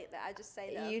words. I feel like that I just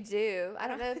say them. You do. I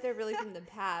don't know if they're really from the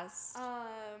past.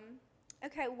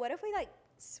 Okay. What if we like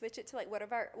switch it to like what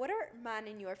are mine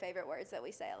and your favorite words that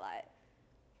we say a lot?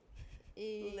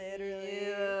 Literally.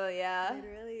 Ew, yeah.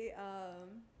 Literally.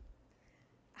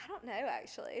 I don't know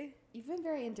actually. You've been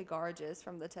very into gorgeous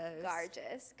from the toast.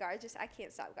 Gorgeous. I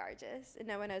can't stop gorgeous, and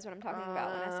no one knows what I'm talking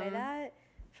about when I say that.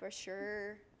 For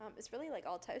sure. It's really like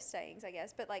all toast sayings, I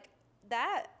guess, but like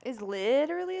that. Is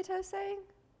literally a toast saying?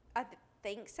 I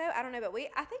think so. I don't know, but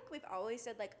I think we've always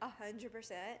said like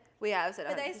 100%. We have said 100%.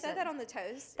 But they said that on the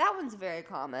toast. That one's very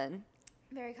common.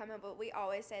 Very common, but we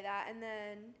always say that. And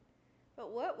then,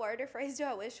 but what word or phrase do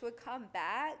I wish would come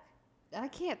back? I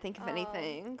can't think of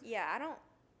anything. Yeah,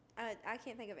 I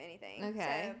can't think of anything.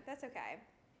 Okay. So that's okay.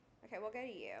 Okay, we'll go to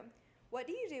you. What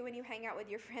do you do when you hang out with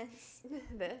your friends?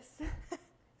 This.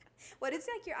 What is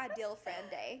like your ideal friend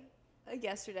day?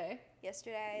 Yesterday.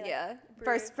 Yesterday? Like, Yeah. brew-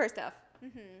 First half.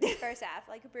 First half,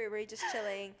 like a brewery, just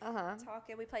chilling, Uh-huh.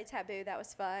 talking. We played Taboo. That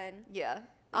was fun. Yeah.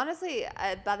 Honestly,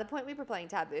 by the point we were playing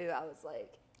Taboo, I was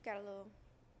like, Got a little.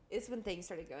 it's when things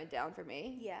started going down for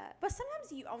me. Yeah, but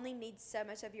sometimes you only need so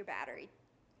much of your battery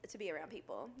to be around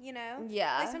people, you know?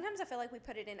 Yeah. Like sometimes I feel like we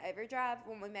put it in overdrive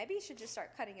when we maybe should just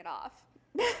start cutting it off,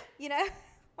 you know?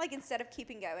 Like instead of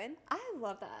keeping going. I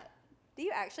love that. Do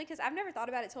you actually? Because I've never thought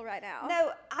about it till right now.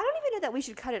 No, I don't even know that we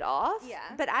should cut it off. Yeah.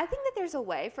 But I think that there's a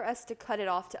way for us to cut it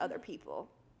off to other people.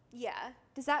 Yeah.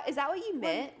 Is that what you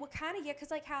meant? Well, kind of, yeah, because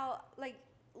like how, like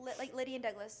Lydia and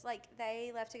Douglas, like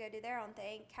they left to go do their own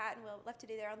thing. Kat and Will left to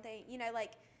do their own thing. You know,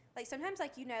 like sometimes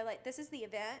like, you know, like this is the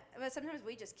event, but sometimes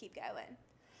we just keep going.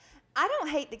 I don't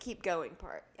hate the keep going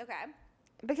part Okay.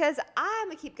 because I'm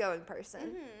a keep going person.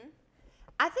 Mm-hmm.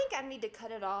 I think I need to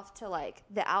cut it off to like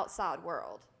the outside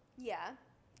world. Yeah.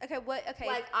 Okay, what? Okay.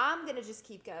 Like I'm gonna just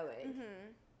keep going.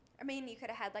 I mean, you could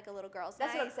have had like a little girls'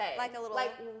 That's night. what I'm saying. Like a little.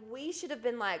 Like we should have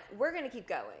been like, we're gonna keep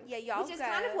going. Yeah, y'all Which is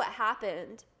kind of go. what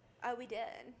happened. Oh, we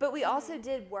did. But we also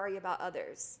did worry about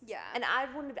others. Yeah. And I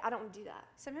don't want to do that.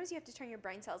 Sometimes you have to turn your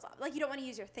brain cells off. Like you don't want to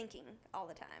use your thinking all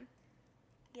the time.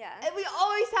 Yeah. And we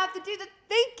always have to do the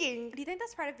thinking. Do you think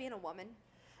that's part of being a woman?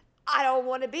 I don't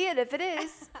want to be it if it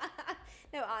is.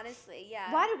 No, honestly, yeah.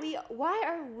 Why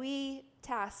are we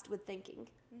tasked with thinking?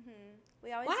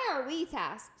 We always. Why are we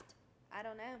tasked? I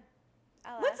don't know.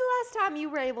 When's the last time you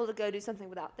were able to go do something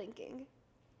without thinking?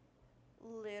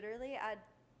 Literally, I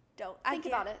don't. Think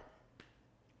about it.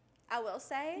 I will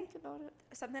say Think about it.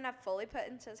 something I've fully put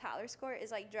into Tyler's court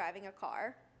is like driving a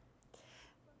car.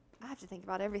 I have to think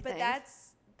about everything. But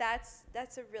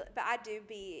that's a real. But I do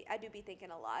be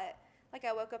thinking a lot. Like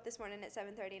I woke up this morning at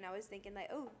 7:30 and I was thinking like,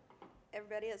 oh,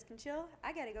 everybody else can chill.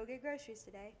 I gotta go get groceries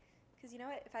today, because you know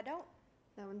what? If I don't,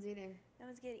 no one's eating. no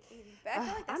one's getting eaten. But I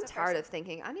feel like that's I'm tired of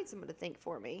thinking. I need someone to think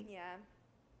for me. Yeah.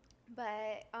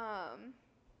 But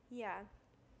yeah.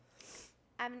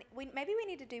 I mean, maybe we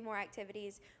need to do more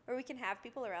activities where we can have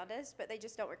people around us, but they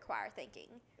just don't require thinking.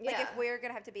 Like Yeah. if we're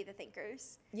gonna have to be the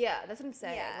thinkers. Yeah, that's what I'm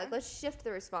saying. Yeah. Like, let's shift the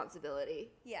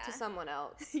responsibility Yeah. to someone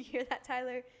else. You hear that,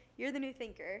 Tyler? You're the new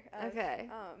thinker. Okay.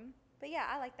 But yeah,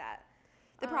 I like that.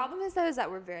 The problem is, though, is that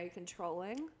we're very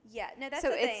controlling. Yeah, no, that's so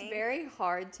the thing. it's very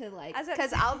hard to, like, I was about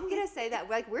because to say- I'm going to say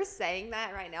that, like, we're saying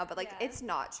that right now, but, like, Yeah. it's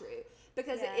not true.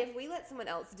 Because Yeah. if we let someone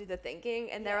else do the thinking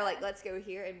and they were Yeah. like, let's go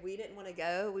here, and we didn't want to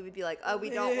go, we would be like, oh,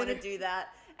 we don't want to do that.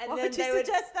 And Why then would you they would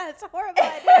suggest that? It's a horrible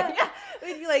idea. yeah,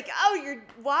 we'd be like, oh,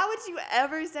 why would you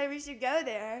ever say we should go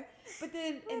there? But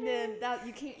then, that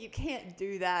you can't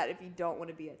do that if you don't want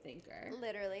to be a thinker.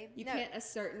 Literally. You No, can't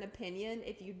assert an opinion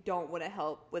if you don't want to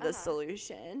help with a Uh-huh.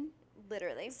 solution.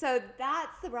 Literally. So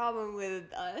that's the problem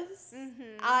with us.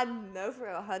 I know for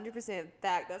 100%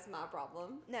 fact that's my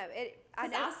problem. No, I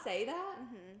Because know. I say that.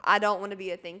 I don't want to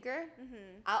be a thinker.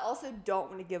 I also don't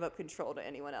want to give up control to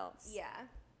anyone else. Yeah.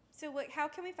 So how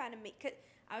can we find a meet?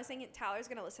 I was thinking Tyler's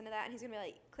gonna listen to that and he's gonna be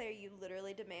like, Claire, you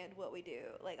literally demand what we do.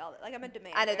 Like I'm a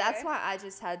demander. I know. That's why I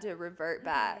just had to revert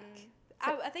back.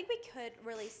 I think we could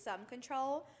release some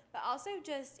control, but also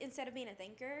just instead of being a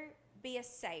thinker, be a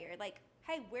sayer. Like,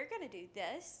 hey, we're gonna do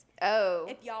this. Oh,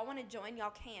 If y'all want to join,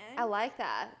 y'all can. I like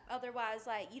that. Otherwise,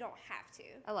 like you don't have to.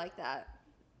 I like that.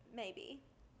 Maybe.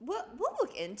 We'll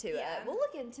look into Yeah. it. We'll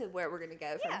look into where we're gonna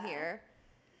go Yeah. from here.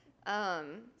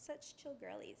 Such chill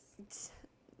girlies.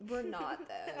 We're not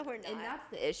though. We're not. And that's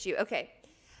the issue. Okay,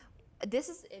 this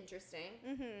is interesting.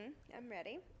 I'm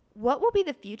ready. What will be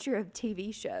the future of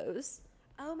TV shows?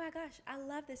 Oh my gosh, I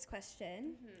love this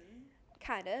question.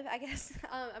 Kind of, I guess.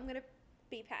 I'm gonna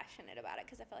be passionate about it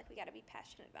because I feel like we got to be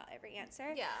passionate about every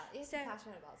answer. Yeah, you have to be So-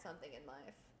 passionate about something in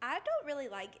life. I don't really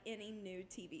like any new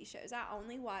TV shows. I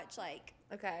only watch like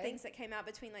Okay. things that came out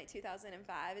between like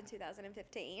 2005 and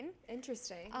 2015.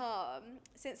 Interesting.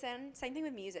 Since then, same thing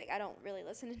with music. I don't really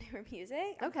listen to newer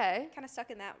music. Okay. Kind of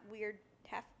stuck in that weird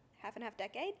half and half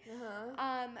decade.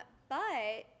 Uh-huh.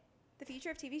 But the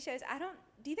future of TV shows,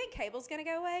 do you think cable's gonna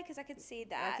go away? Because I could see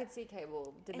that. I could see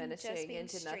cable and just diminishing being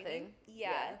into streaming. nothing.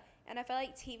 Yeah. And I feel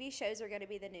like TV shows are going to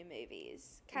be the new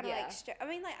movies. Kind of Yeah. I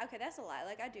mean, like, okay, that's a lie.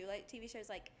 Like, I do like TV shows,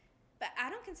 like, but I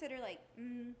don't consider, like,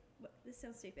 this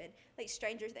sounds stupid. Like,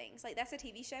 Stranger Things. Like, that's a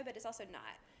TV show, but it's also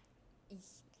not.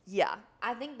 Yeah,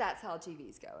 I think that's how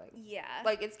TV's going. Yeah.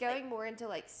 Like it's going more into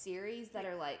like series that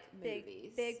are like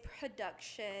movies. Big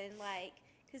production, like,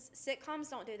 because sitcoms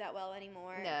don't do that well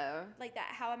anymore. No. Like that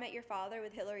How I Met Your Father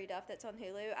with Hilary Duff that's on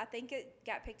Hulu. I think it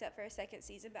got picked up for a second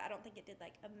season, but I don't think it did,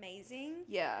 like, amazing.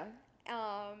 Yeah.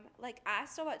 Like, I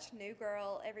still watch New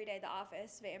Girl every day, The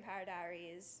Office, Vampire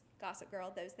Diaries, Gossip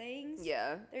Girl, those things.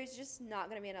 Yeah. There's just not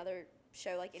going to be another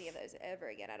show like any of those ever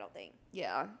again, I don't think.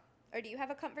 Yeah. Or do you have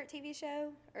a comfort TV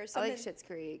show? Or I something? like Schitt's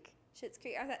Creek. Schitt's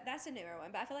Creek. That's a newer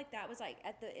one, but I feel like that was, like,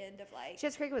 at the end of, like,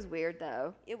 Schitt's Creek was weird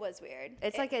though. it was weird.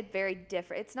 It's like a very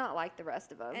different. It's not like the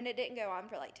rest of them. And it didn't go on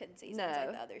for, like, 10 seasons No.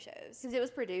 like the other shows. Because it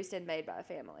was produced and made by a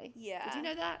family. Yeah. Did you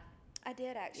know that? I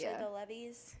did, actually, Yeah. the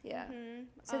Levies. Yeah. Mhm.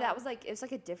 So that was like, it was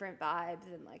like a different vibe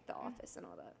than like The Office and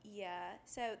all that. Yeah.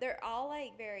 So they're all,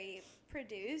 like, very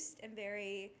produced and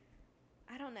very,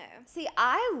 I don't know. See,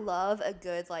 I love a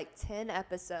good like 10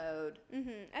 episode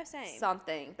Oh, same.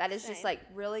 something that is just Same. like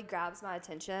really grabs my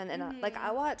attention. And like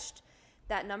I watched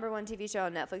that #1 TV show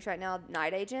on Netflix right now,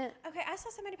 Night Agent. Okay, I saw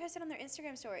somebody posted on their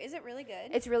Instagram story. Is it really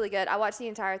good? It's really good. I watched the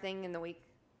entire thing in the week,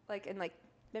 like in like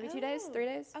maybe 2 days, Oh. 3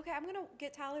 days. Okay, I'm gonna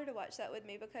get Tyler to watch that with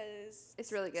me because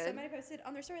It's really good. Somebody posted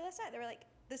on their story last night. They were like,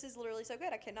 this is literally so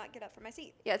good. I cannot get up from my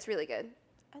seat. Yeah, it's really good.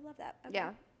 I love that. Okay.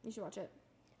 Yeah, you should watch it.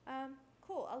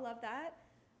 Cool. I love that.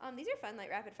 These are fun, like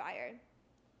rapid fire.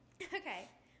 Okay.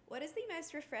 What is the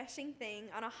most refreshing thing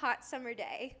on a hot summer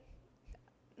day?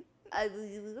 A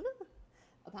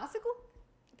popsicle?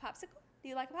 A popsicle? Do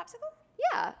you like a popsicle?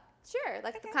 Yeah, sure.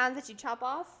 Like the Okay. kinds that you chop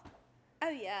off Oh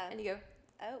yeah. and you go,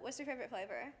 Oh, what's your favorite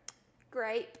flavor?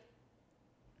 grape.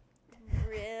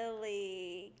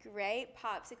 Really great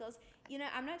popsicles. You know,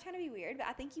 I'm not trying to be weird, but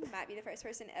I think you might be the first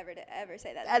person ever to ever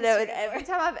say that. I know. Straight And up.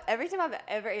 every time I've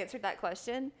ever answered that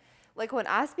question, like when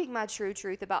I speak my true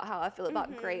truth about how I feel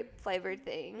about grape flavored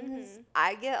things,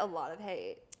 I get a lot of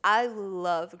hate. I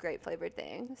love grape flavored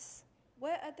things.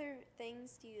 What other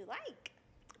things do you like?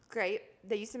 Grape.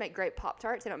 They used to make grape Pop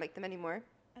Tarts. They don't make them anymore.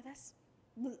 Oh, that's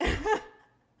really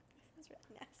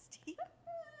nasty.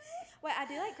 Wait, I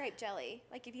do like grape jelly.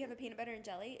 Like if you have a peanut butter and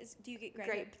jelly, do you get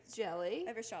Grape jelly.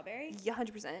 over strawberry? Yeah,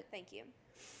 100%. Thank you.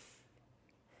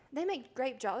 They make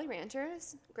grape Jolly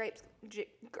Ranchers, grape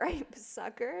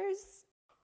suckers,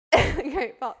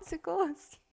 grape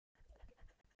popsicles.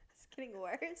 It's getting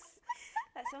worse.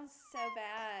 That sounds so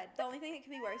bad. The only thing that could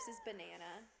be worse is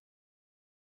banana.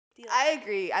 Do you like I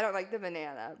agree. I don't like the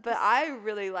banana, but I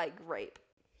really like grape.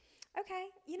 Okay,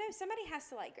 you know, somebody has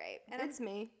to like grape, and That's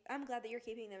me. I'm glad that you're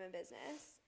keeping them in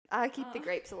business. I keep the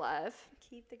grapes alive.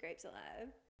 Keep the grapes alive.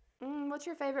 What's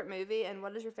your favorite movie and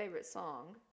what is your favorite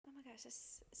song? Oh my gosh,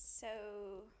 that's so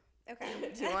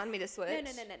okay. Do you want me to switch?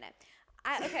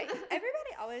 No. Okay,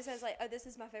 everybody always says like, "Oh, this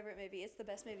is my favorite movie. It's the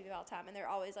best movie of all time," and they're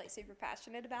always like super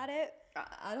passionate about it.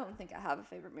 I don't think I have a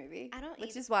favorite movie. I don't Which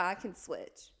either. is why I can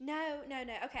switch. No.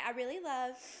 Okay, I really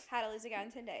love How to Lose a Guy in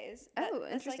 10 Days. Oh,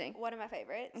 That's interesting. like one of my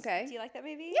favorites. Okay. Do you like that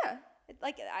movie? Yeah.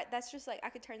 That's just like I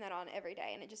could turn that on every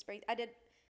day, and it just brings. Did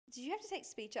you have to take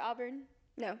speech at Auburn?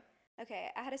 No. Okay,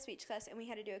 I had a speech class, and we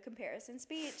had to do a comparison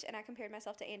speech, and I compared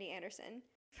myself to Andy Anderson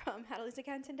from How to Lose a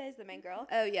Guy in 10 Days, the main girl.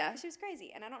 Oh, yeah. She was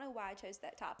crazy, and I don't know why I chose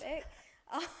that topic.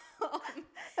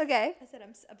 Okay. I said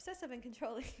I'm obsessive and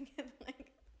controlling. And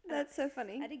like, That's so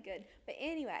funny. I did good. But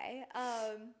anyway,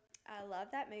 I love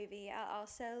that movie. I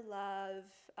also love,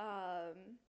 I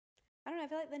don't know, I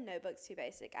feel like The Notebook's too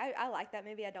basic. I like that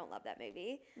movie. I don't love that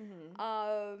movie.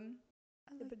 I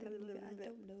don't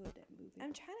know that movie.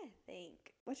 I'm trying to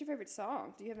think. What's your favorite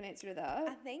song? Do you have an answer to I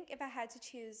that? think if I had to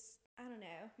choose, I don't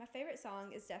know. My favorite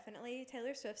song is definitely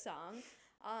Taylor Swift's song.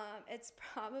 It's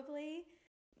probably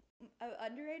an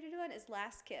underrated one is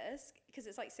Last Kiss because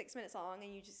it's like 6 minutes long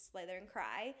and you just lay there and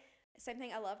cry. Same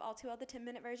thing. I love All Too Well, the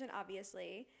 10-minute version,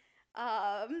 obviously,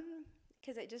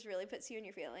 because it just really puts you in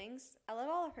your feelings. I love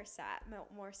all of her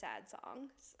more sad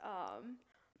songs.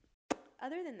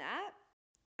 Other than that,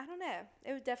 I don't know.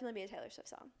 It would definitely be a Taylor Swift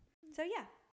song. So yeah,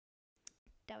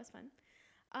 that was fun.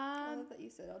 I love that you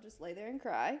said I'll just lay there and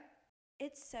cry.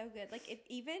 It's so good. Like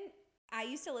I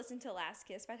used to listen to Last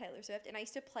Kiss by Taylor Swift, and I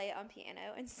used to play it on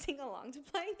piano and sing along to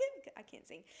playing it. I can't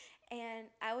sing, and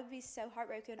I would be so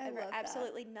heartbroken I over love that.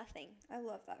 absolutely nothing. I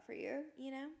love that for you.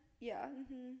 You know. Yeah.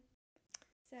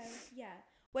 So yeah.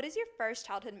 What is your first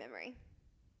childhood memory?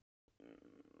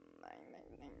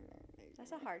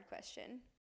 That's a hard question.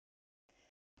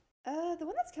 The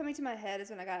one that's coming to my head is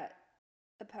when I got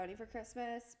a pony for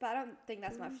Christmas, but I don't think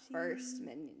that's my first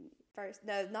first.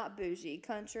 No, not bougie.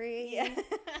 Country. Yeah.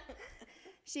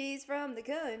 She's from the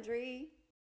country.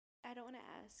 I don't want to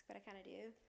ask, but I kind of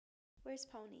do. Where's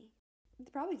Pony? It's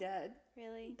probably dead.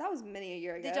 Really? That was many a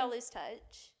year ago. Did y'all lose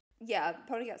touch? Yeah,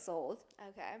 Pony got sold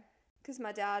Okay. because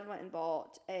my dad went and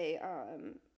bought a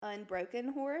unbroken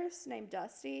horse named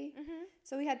Dusty. Mhm.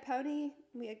 So we had Pony,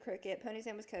 we had Cricket. Pony's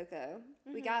name was Coco.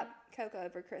 We got Coco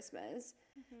over Christmas.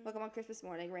 Woke up on Christmas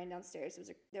morning, ran downstairs.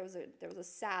 There was a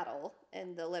saddle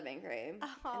in the living room,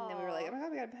 and then we were like, "Oh my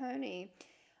god, we got a pony!"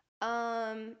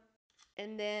 And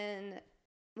then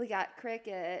we got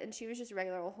Cricket, and she was just a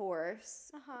regular old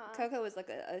horse. Coco was like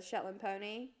a Shetland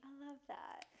pony. I love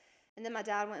that. And then my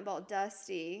dad went and bought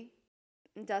Dusty,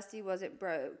 and Dusty wasn't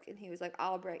broke, and he was like,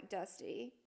 "I'll break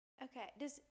Dusty." Okay.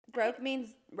 Broke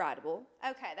means rideable.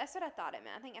 Okay, that's what I thought it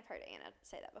meant. I think I've heard Anna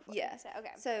say that before. Yeah. So,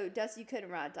 okay. So Dusty couldn't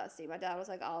ride Dusty. My dad was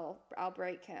like, "I'll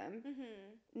break him."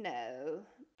 No,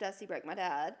 Dusty broke my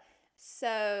dad.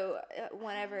 So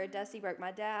whenever Dusty broke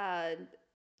my dad,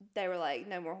 they were like,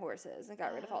 "No more horses," and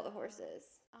got rid of all the horses.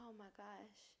 Oh my gosh.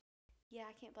 Yeah,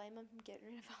 I can't blame him from getting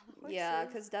rid of all the horses. Yeah,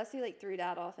 because Dusty like threw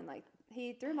Dad off, and like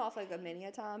he threw him off like a many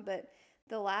a time, but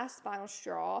the last final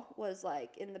straw was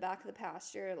like in the back of the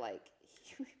pasture. Like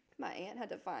my aunt had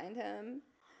to find him,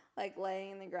 like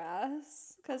laying in the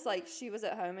grass, because like she was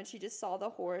at home and she just saw the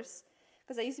horse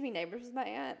because I used to be neighbors with my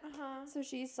aunt. Uh-huh. So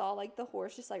she saw like the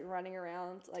horse just like running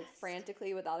around like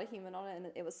frantically without a human on it, and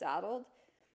it was saddled.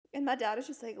 And my dad was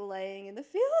just like laying in the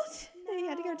field. And he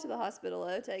had to go to the No. hospital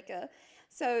to take a.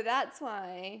 So that's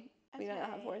why we don't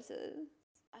have Okay. horses.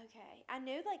 Okay. I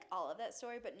knew like all of that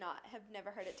story, but have never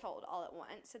heard it told all at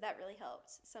once. So that really helped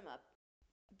sum up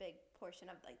a big portion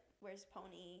of like where's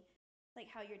Pony, like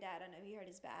how your dad, I know he hurt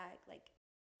his back, like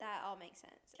that all makes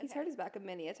sense. He's Okay. hurt his back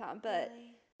many a time, but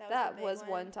Really? that the big was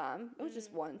one time. It was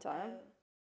just one time. Oh.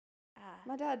 Ah.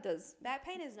 My dad does. Back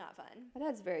pain is not fun. My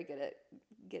dad's very good at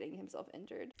getting himself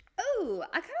injured. Oh,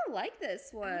 I kind of like this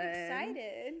one. I'm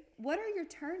excited. What are your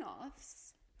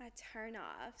turnoffs? My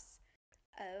turnoffs.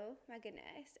 Oh my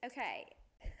goodness. Okay.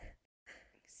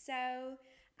 So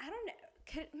I don't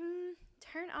know.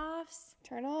 Turnoffs.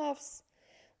 Turnoffs.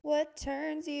 What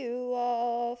turns you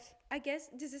off? I guess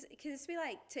could this be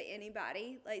like to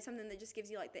anybody, like something that just gives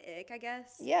you like the ick, I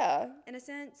guess, Yeah. in a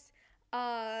sense.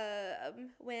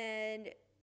 When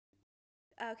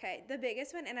okay, the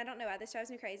biggest one, and I don't know why this drives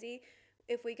me crazy.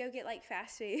 If we go get like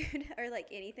fast food or like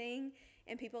anything,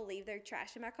 and people leave their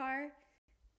trash in my car,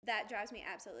 that drives me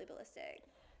absolutely ballistic.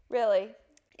 Really?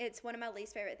 It's one of my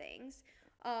least favorite things.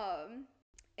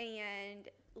 And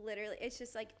literally, it's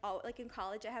just like all like in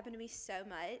college, it happened to me so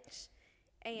much.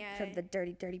 And From the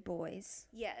dirty, dirty boys.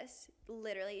 yes,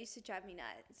 literally, it used to drive me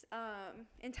nuts.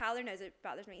 And Tyler knows it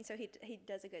bothers me, so he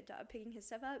does a good job picking his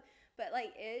stuff up. But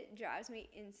like, it drives me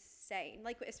insane.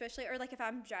 Like, especially or like if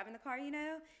I'm driving the car, you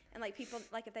know, and like people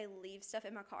like if they leave stuff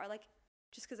in my car, like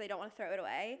just because they don't want to throw it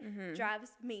away,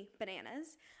 drives me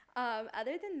bananas.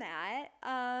 Other than that,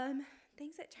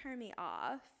 things that turn me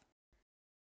off.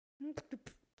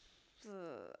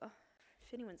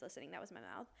 If anyone's listening, that was my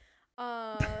mouth.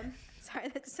 Sorry,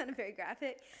 that just sounded very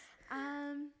graphic.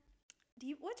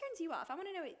 What turns you off? I want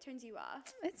to know what turns you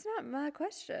off. It's not my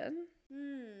question.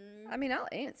 I mean, I'll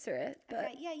answer it, but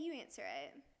Okay, yeah, you answer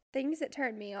it. things that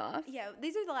turn me off. Yeah,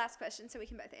 these are the last questions, so we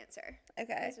can both answer.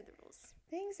 Okay. Those are the rules.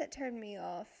 Things that turn me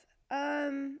off. I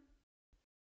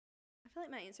feel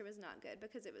like my answer was not good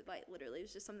because it was like literally it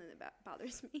was just something that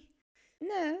bothers me.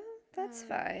 No, that's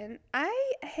fine.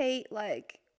 I hate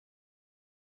like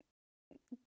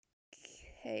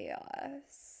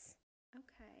chaos.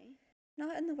 Okay.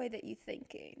 Not in the way that you're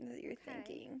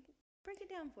thinking. Break it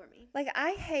down for me. Like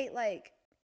I hate like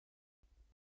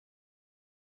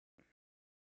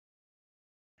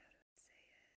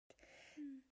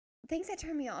things that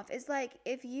turn me off is like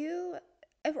we're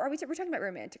talking about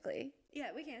romantically. Yeah,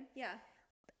 we can. Yeah.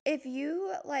 If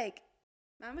you like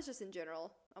Mine was just in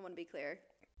general. I want to be clear.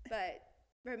 But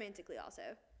romantically also.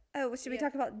 should we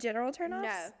talk about general turnoffs?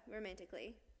 No,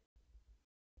 romantically.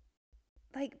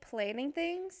 Like planning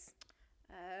things.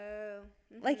 Oh.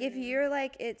 Like if you're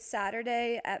like it's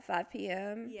Saturday at 5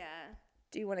 p.m. Yeah.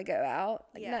 Do you want to go out?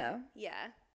 Like Yeah. no. Yeah.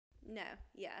 No.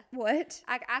 Yeah. What?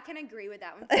 I can agree with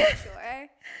that one for sure.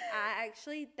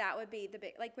 That would be the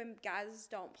big, like when guys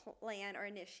don't plan or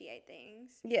initiate things.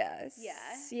 Yes. Yeah.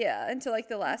 Yeah. Until like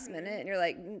the last minute, and you're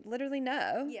like, literally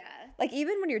no. Yeah. Like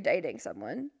even when you're dating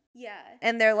someone, Yeah.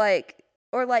 and they're like,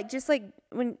 or like just like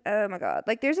when, oh my god,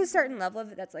 like there's a certain level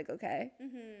of it that's like okay,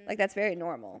 like that's very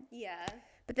normal. Yeah.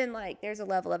 But then like there's a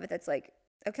level of it that's like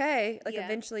okay, like Yeah.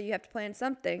 eventually you have to plan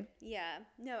something. Yeah.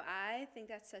 No, I think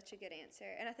that's such a good answer.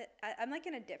 And I'm like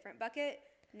in a different bucket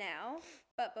now,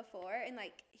 but before, and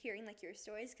like hearing like your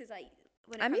stories, because like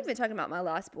when I'm even talking about my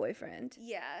last boyfriend.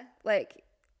 Yeah. Like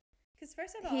Because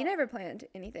first of all, he never planned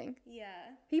anything. Yeah.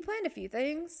 He planned a few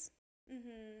things.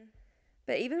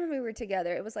 But even when we were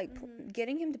together, it was like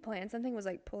getting him to plan something was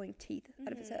like pulling teeth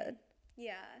out of his head.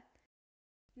 Yeah.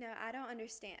 No, I don't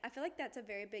understand. I feel like that's a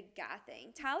very big guy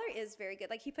thing. Tyler is very good.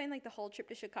 Like he planned like the whole trip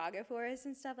to Chicago for us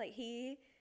and stuff. Like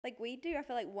we do. I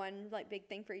feel like one like big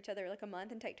thing for each other like a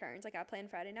month and take turns. Like I plan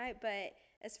Friday night, but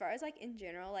as far as like in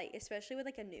general, like especially with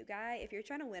like a new guy, if you're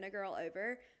trying to win a girl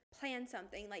over, plan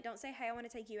something. Like don't say, "Hey, I want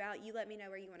to take you out." You let me know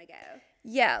where you want to go.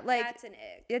 Yeah, like That's an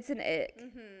ick. it's an ick.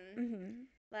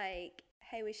 Like,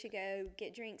 hey, we should go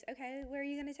get drinks. Okay, where are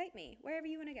you gonna take me? Wherever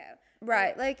you want to go.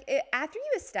 Right. Like after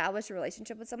you establish a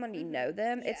relationship with someone, you know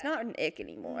them, it's Yeah. not an ick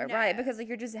anymore, No. right? Because like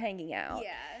you're just hanging out.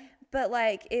 Yeah. But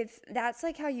like if that's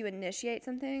like how you initiate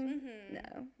something,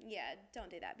 no. Yeah, don't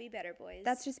do that. Be better, boys.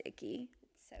 That's just icky.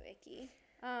 It's so icky.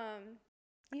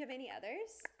 You have any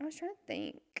others? I was trying to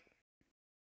think.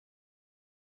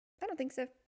 I don't think so.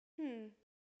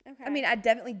 Okay. I mean, I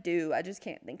definitely do. I just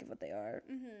can't think of what they are.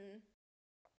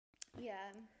 Yeah.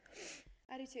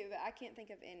 I do too, but I can't think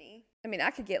of any. I mean, I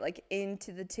could get like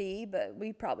into the tea, but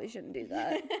we probably shouldn't do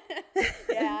that.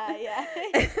 Yeah.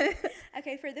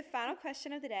 Okay, for the final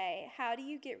question of the day,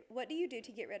 what do you do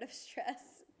to get rid of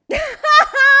stress?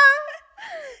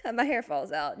 My hair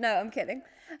falls out. No, I'm kidding.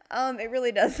 It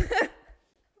really does. Should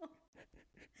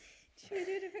we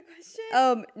do a different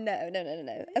question?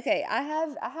 No. Okay, I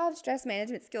have stress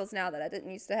management skills now that I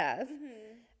didn't used to have.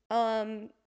 Mm-hmm.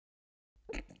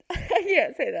 I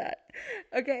can't say that.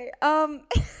 Okay. Oh,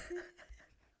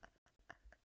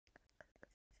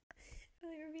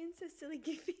 you're being so silly,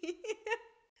 goofy.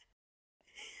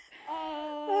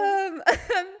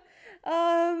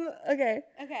 Okay.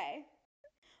 Okay.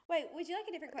 Wait, would you like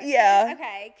a different question? Yeah.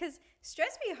 Okay, because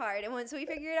stress be hard, and once we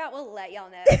figure it out, we'll let y'all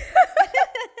know.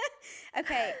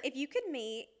 Okay, if you could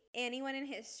meet anyone in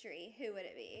history, who would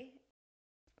it be?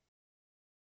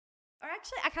 Or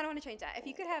actually, I kind of want to change that. If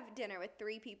you could have dinner with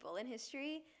 3 people in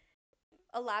history,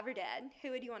 alive or dead, who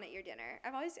would you want at your dinner?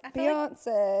 I feel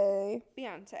Beyonce. like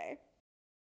Beyonce.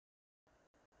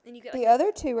 And you get The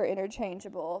other 2 are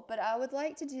interchangeable, but I would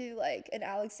like to do like an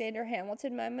Alexander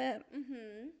Hamilton moment.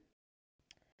 Mm-hmm.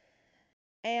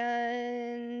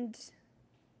 And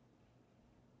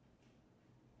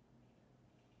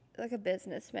like a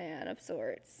businessman of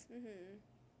sorts. Mm-hmm.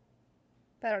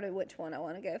 But I don't know which one I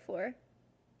want to go for.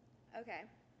 Okay,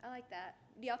 I like that.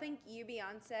 Do y'all think you,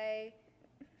 Beyonce,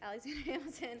 Alexander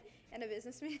Hamilton, and a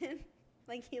businessman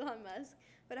like Elon Musk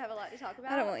would have a lot to talk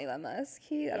about? I don't want Elon Musk.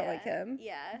 I don't like him.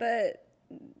 Yeah. But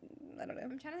I don't know.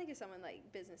 I'm trying to think of someone like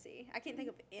businessy. I can't think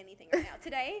of anything right now.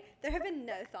 Today, there have been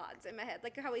no thoughts in my head.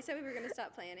 Like how we said we were going to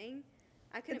stop planning.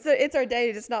 I couldn't. It's our day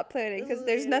to just not planning because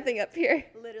there's nothing up here.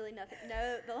 Literally nothing.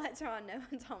 No, the lights are on. No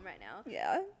one's home right now.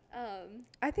 Yeah.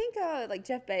 I think like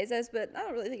Jeff Bezos, but I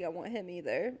don't really think I want him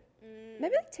either.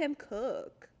 Maybe like Tim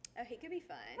Cook. Oh, he could be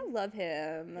fun. I love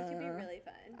him. He could be really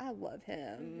fun. I love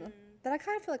him. Mm-hmm. But I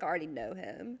kind of feel like I already know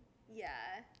him. Yeah.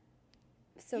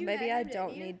 So You maybe met I him, didn't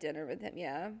don't you? need dinner with him.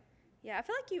 Yeah. Yeah, I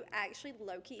feel like you actually,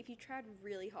 low-key, if you tried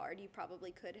really hard, you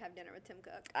probably could have dinner with Tim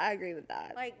Cook. I agree with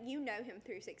that. Like, you know him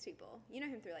through 6 people. You know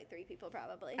him through, like, 3 people,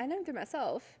 probably. I know him through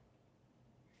myself.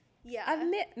 Yeah. I've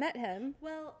met him.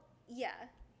 Well, yeah.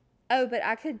 Oh, but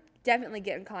I could definitely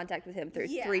get in contact with him through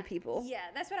 3 people. Yeah,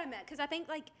 that's what I meant. Because I think,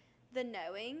 like, the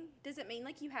knowing, does it mean,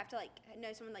 like, you have to, like,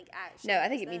 know someone, like, actually No, I knows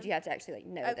think it means them? you have to actually like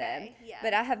know them. Okay, yeah.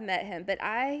 But I have met him. But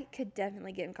I could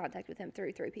definitely get in contact with him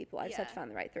through 3 people. I just have to Yeah.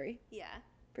 find the right 3. Yeah.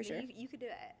 For sure. You could do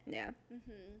it. Yeah.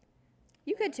 Mm-hmm.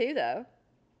 You could too, though.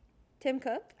 Tim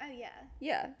Cook? Oh, yeah.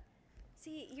 Yeah.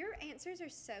 See, your answers are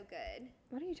so good.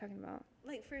 What are you talking about?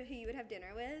 Like, for who you would have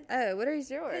dinner with. Oh, what are yours?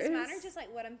 Because mine are just,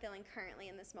 like, what I'm feeling currently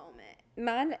in this moment.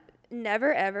 Mine,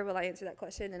 never ever will I answer that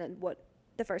question and then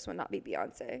the first one not be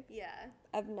Beyonce. Yeah.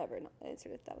 I've never not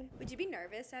answered it that way. Would you be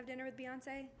nervous to have dinner with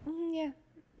Beyonce? Yeah.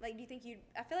 Like, do you think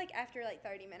I feel like after, like,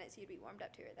 30 minutes, you'd be warmed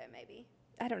up to her, though, maybe.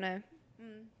 I don't know.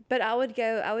 Mm. But I would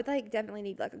like definitely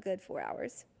need like a good 4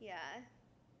 hours. Yeah.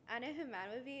 I know who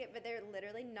mine would be, but they're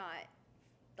literally not,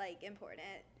 like, important.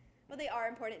 Well, they are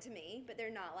important to me, but they're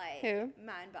not, like, Who?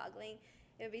 mind-boggling.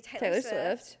 It would be Taylor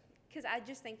Swift. Because I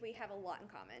just think we have a lot in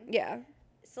common. Yeah.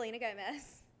 Selena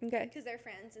Gomez. Okay. Because they're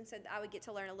friends, and so I would get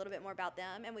to learn a little bit more about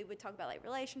them, and we would talk about, like,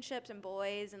 relationships and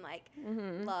boys and, like,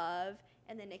 Mm-hmm. love,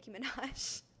 and then Nicki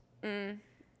Minaj.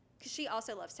 Because she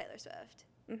also loves Taylor Swift.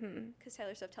 Because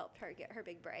Taylor Swift helped her get her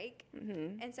big break.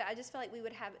 And so I just feel like we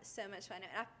would have so much fun.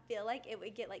 And I feel like it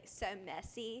would get, like, so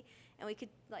messy, and we could,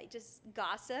 like, just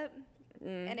gossip.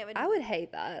 And it would. I would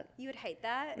hate that. You would hate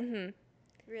that?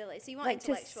 Really? So you want Like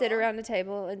to intellectual? sit around a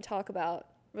table and talk about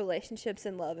relationships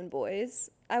and love and boys.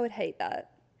 I would hate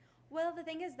that. Well, the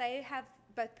thing is, they have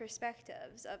both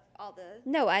perspectives of all the.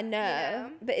 No, I know.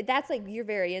 know? But that's like you're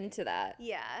very into that.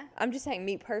 Yeah. I'm just saying,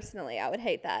 me personally, I would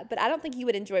hate that. But I don't think you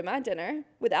would enjoy my dinner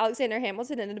with Alexander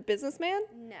Hamilton and a businessman.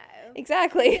 No.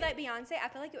 Exactly. See, like Beyonce, I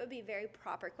feel like it would be very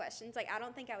proper questions. Like, I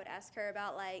don't think I would ask her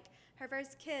about, like, her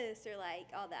first kiss or, like,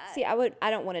 all that. See, I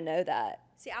don't want to know that.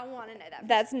 See, I want to know that.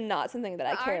 That's not something that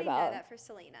I care already about. know that for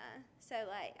Selena. So,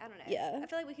 like, I don't know. Yeah. I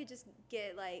feel like we could just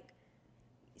get, like,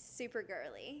 super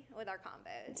girly with our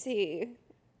combos. See,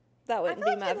 that I wouldn't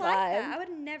feel be like my you'd like vibe. that. I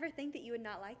would never think that you would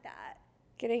not like that.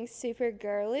 Getting super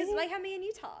girly. It's like how me and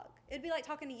you talk. It'd be like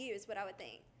talking to you is what I would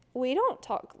think. We don't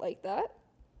talk like that.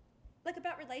 Like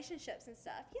about relationships and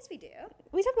stuff. Yes, we do.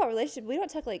 We talk about relationships. We don't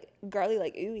talk like girly,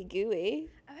 like ooey gooey.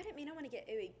 Oh, I didn't mean I want to get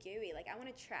ooey gooey. Like, I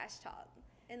want to trash talk.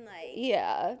 And, like,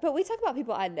 Yeah, but we talk about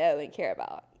people I know and care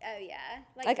about. oh, yeah.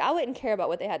 Like I wouldn't care about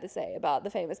what they had to say about the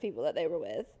famous people that they were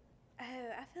with. Oh,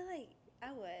 I feel like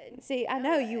I would. See, I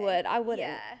know you would. I wouldn't.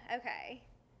 Yeah, okay.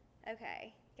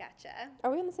 Okay, gotcha.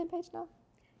 Are we on the same page now?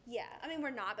 Yeah, I mean,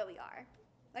 we're not, but we are.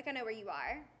 Like, I know where you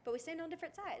are, but we stand on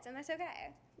different sides, and that's okay.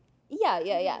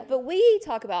 Yeah. But we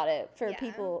talk about it for Yeah.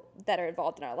 people that are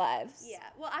involved in our lives. Yeah.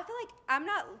 Well, I feel like I'm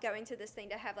not going to this thing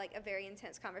to have like a very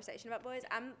intense conversation about boys.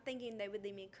 I'm thinking they would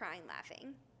leave me crying,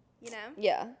 laughing. You know?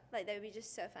 Yeah. Like they would be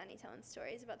just so funny telling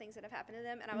stories about things that have happened to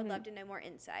them, and I would love to know more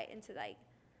insight into like,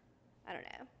 I don't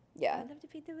know. Yeah. I'd love to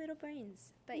pick their little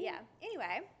brains. But yeah.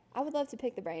 Anyway. I would love to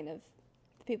pick the brain of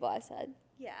the people I said.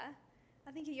 Yeah.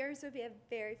 I think yours would be a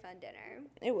very fun dinner.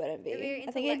 It wouldn't be. Very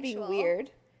I think it'd be intellectual.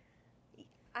 weird.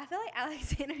 I feel like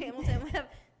Alexander Hamilton would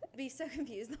be so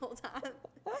confused the whole time.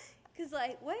 Because,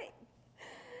 like, what?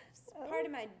 Part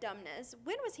of my dumbness.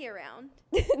 When was he around?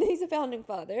 He's a founding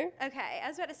father. Okay, I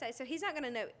was about to say, so he's not going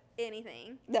to know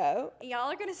anything. No. Y'all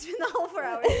are going to spend the whole 4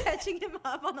 hours catching him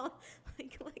up on,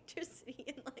 like, electricity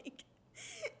and,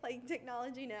 like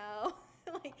technology now.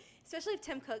 Like, especially if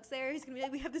Tim Cook's there, he's going to be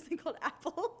like, we have this thing called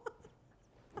Apple.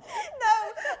 No.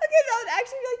 Okay, that would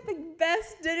actually be like the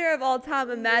best dinner of all time.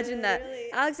 Imagine Literally.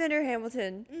 that. Alexander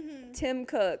Hamilton, Mm-hmm. Tim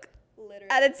Cook, Literally.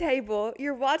 at a table.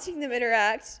 You're watching them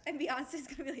interact. And Beyonce's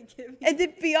going to be like, give me. And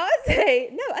then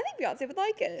Beyonce. No, I think Beyonce would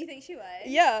like You it. think she would?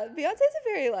 Yeah, Beyonce's a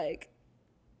very, like,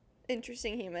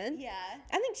 interesting human. Yeah.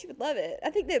 I think she would love it. I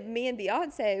think that me and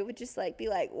Beyonce would just, like, be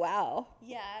like, wow.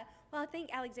 Yeah. Well, I think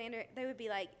Alexander, they would be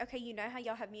like, okay, you know how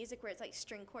y'all have music where it's like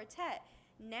string quartet?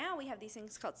 Now we have these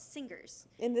things called singers.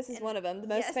 And this is And- one of them, the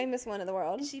most yes. famous one in the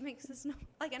world. And she makes this,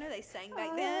 like, I know they sang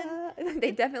back then,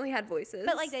 They definitely had voices.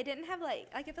 but like they didn't have like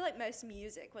I feel like most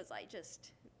music was like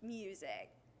just music.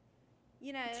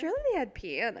 You know? Surely they had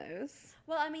pianos.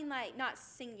 Well, I mean, like not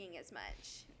singing as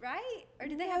much, right? Or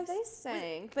did they No, have? they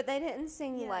sang, but they didn't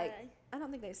sing like. Yeah. I don't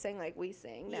think they sing like we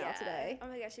sing now Yeah. today. Oh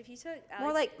my gosh, if you took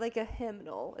More like a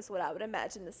hymnal is what I would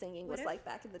imagine the singing What was if- like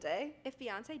back in the day. if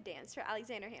Beyonce danced for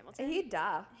Alexander Hamilton, And he'd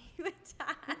die. he would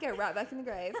die. He'd go right back in the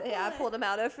grave. Yeah, I pulled him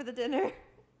out of for the dinner.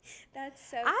 That's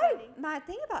so funny. My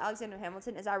thing about Alexander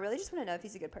Hamilton is I really just want to know if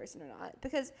he's a good person or not,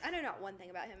 because I know not one thing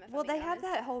about him. If well I'm being they have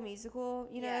honest. that whole musical,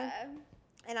 you know, Yeah.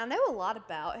 and I know a lot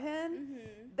about him,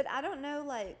 Mm-hmm. but I don't know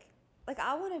like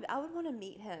I would want to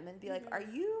meet him and be like, are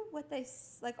you what they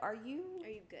like? Are you Are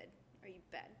you good? Are you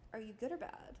bad? are you good or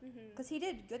bad? Mm-hmm. Because he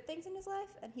did good things in his life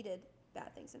and he did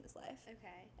bad things in his life.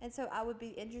 Okay. And so I would be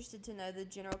interested to know the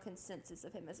general consensus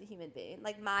of him as a human being,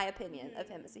 like my opinion of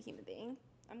him as a human being.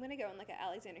 I'm gonna go on like an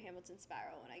Alexander Hamilton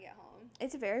spiral when I get home.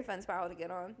 It's a very fun spiral to get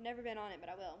on. Never been on it, but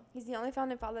I will. He's the only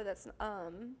founding father that's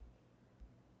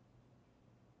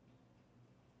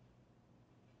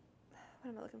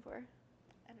what am I looking for?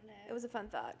 I don't know. It was a fun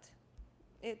fact.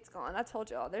 It's gone. I told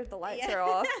y'all. The lights Yeah. are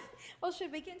off. Well,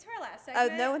 should we get into our last Oh,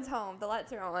 segment? no one's home. The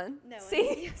lights are on. No one.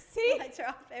 See? See? The lights are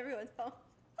off. Everyone's home.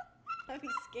 That'd be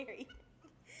scary.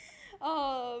 Okay.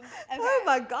 Oh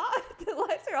my God. The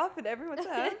lights are off and everyone's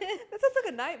home. That sounds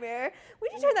like a nightmare. We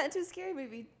should turn that into a scary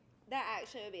movie. That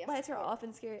actually would be a Lights are off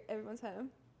and scary. Everyone's home.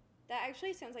 That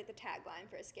actually sounds like the tagline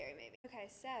for a scary movie. Okay,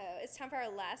 so it's time for our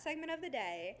last segment of the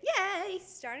day. Yay!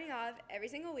 Starting off every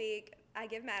single week, I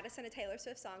give Madison a Taylor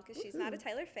Swift song because she's not a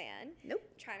Taylor fan. Nope.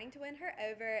 Trying to win her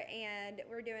over, and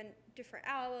we're doing different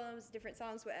albums, different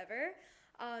songs, whatever.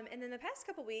 And then the past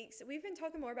couple weeks, we've been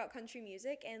talking more about country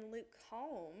music and Luke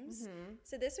Combs. Mm-hmm.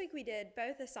 So this week we did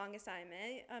both a song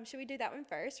assignment. Should we do that one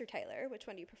first or Taylor? Which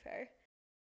one do you prefer?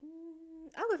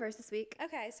 I'll go first this week.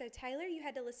 Okay, so Taylor, you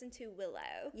had to listen to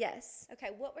Willow. Yes. Okay,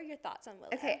 what were your thoughts on Willow?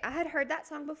 Okay, I had heard that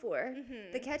song before.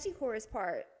 Mhm. The catchy chorus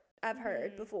part I've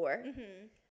heard before.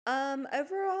 Mm-hmm.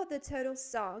 Overall the total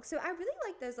song. So I really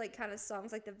like those like kind of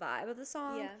songs, like the vibe of the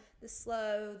song, Yeah. the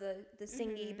slow, the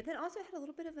singy, Mhm. but then also had a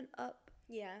little bit of an up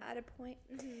Yeah. at a point.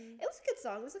 Mm-hmm. It was a good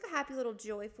song. It was like a happy little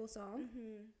joyful song.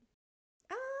 Mm-hmm.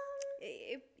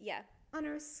 Yeah. On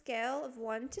a scale of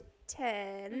 1 to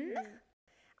 10, Mhm.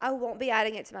 I won't be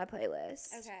adding it to my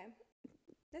playlist. Okay.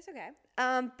 That's okay.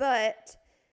 But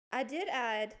I did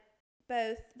add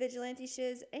both Vigilante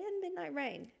Shiz and Midnight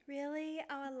Rain, Really?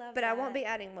 Oh, I love but that. I won't be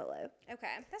adding Willow.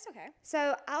 Okay. That's okay.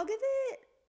 So I'll give it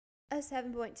a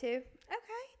 7.2. Okay.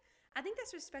 I think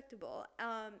that's respectable.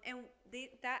 And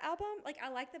that album, like, I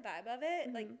like the vibe of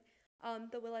it. Like,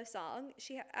 the Willow song.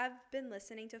 I've been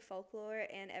listening to Folklore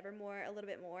and Evermore a little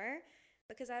bit more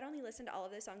because I'd only listened to all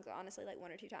of those songs, honestly, like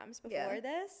 1 or 2 times before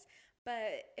this.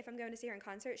 But if I'm going to see her in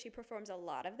concert, she performs a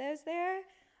lot of those there.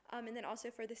 And then also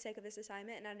for the sake of this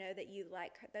assignment, and I know that you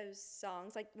like those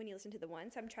songs, like when you listen to the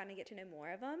ones, I'm trying to get to know more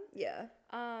of them. Yeah.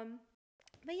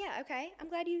 But yeah, okay. I'm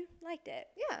glad you liked it.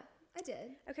 Yeah, I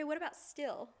did. Okay, what about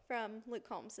Still from Luke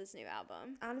Combs' new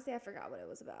album? Honestly, I forgot what it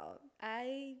was about.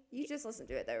 I You just listened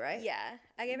to it though, right? Yeah,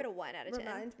 I gave it a 1 out of 10.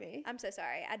 Remind me. I'm so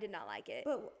sorry. I did not like it.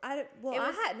 But I It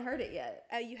was- hadn't heard it yet.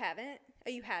 Oh, you haven't? Oh,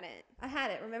 you hadn't. I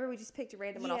hadn't. Remember, we just picked a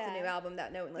random one off the Yeah. new album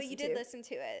that no one But listened you to. did listen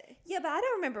to it. Yeah, but I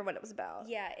don't remember what it was about.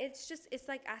 Yeah, it's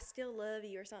like I Still Love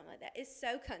You or something like that. It's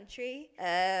so country. Too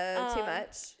Um,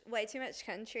 much. Way too much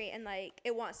country. And, like,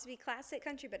 it wants to be classic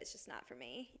country, but it's just not for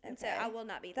me. And so Okay. I will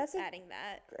not be That's a- adding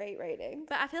that. Great rating.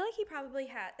 But I feel like he probably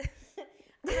had.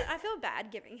 I feel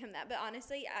bad giving him that. But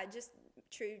honestly, I just,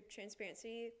 true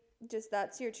transparency, Just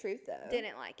that's your truth, though.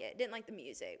 didn't like it. Didn't like the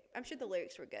music. I'm sure the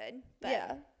lyrics were good. But,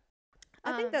 Yeah.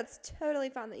 I think um, that's totally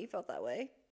fine that you felt that way.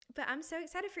 But I'm so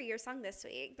excited for your song this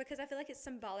week because I feel like it's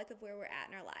symbolic of where we're at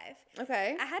in our life.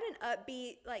 Okay. I had an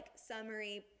upbeat, like,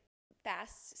 summery,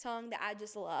 fast song that I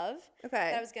just love Okay.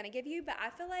 that I was going to give you. But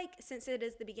I feel like since it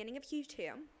is the beginning of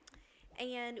Q2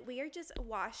 and we are just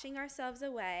washing ourselves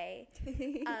away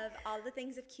of all the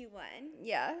things of Q1,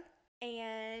 Yeah.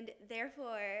 and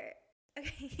therefore,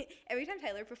 okay, every time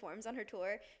Taylor performs on her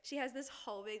tour, she has this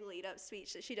whole big lead up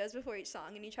speech that she does before each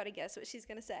song, and you try to guess what she's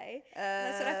gonna say.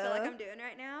 And that's what I feel like I'm doing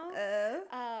right now.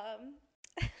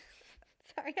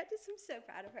 Sorry, I just am so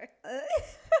proud of her.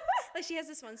 Like, she has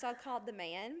this one song called "The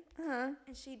Man," Uh-huh.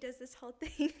 and she does this whole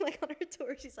thing like on her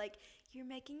tour. She's like, "You're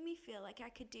making me feel like I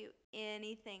could do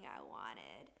anything I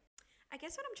wanted." I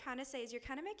guess what I'm trying to say is you're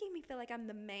kind of making me feel like I'm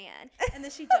the man. And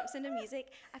then she jumps into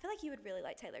music. I feel like you would really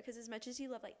like Taylor because as much as you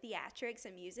love, like, theatrics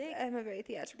and music, I'm a very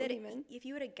theatrical that human. if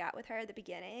you would have got with her at the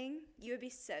beginning, you would be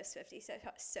so Swifty, so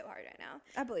hard right now.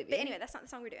 I believe you. But anyway, that's not the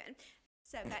song we're doing.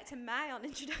 So back to my own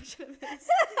introduction of this.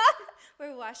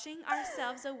 We're washing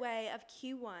ourselves away of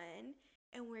Q1,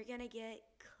 and we're going to get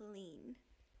clean.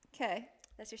 Okay.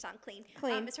 That's your song, Clean.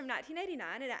 Clean. It's from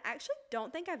 1989, and I actually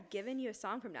don't think I've given you a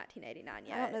song from 1989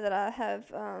 yet. I don't know that I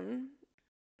have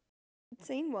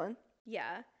seen one.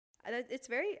 Yeah. It's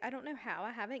very, I don't know how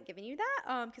I haven't given you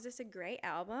that, because it's a great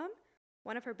album.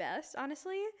 One of her best,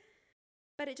 honestly.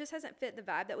 But it just hasn't fit the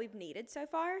vibe that we've needed so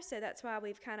far, so that's why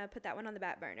we've kind of put that one on the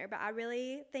back burner. But I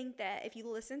really think that if you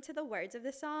listen to the words of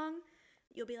the song,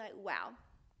 you'll be like, wow,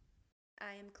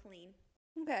 I am clean.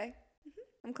 Okay.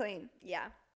 I'm clean. Yeah.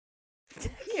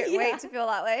 Can't Yeah. wait to feel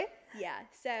that way. Yeah,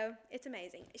 so it's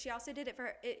amazing. She also did it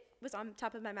it was on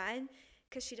top of my mind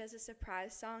because she does a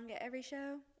surprise song at every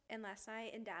show. And last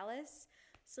night in Dallas,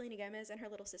 Selena Gomez and her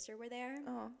little sister were there,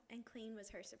 Oh, and Clean was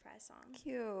her surprise song.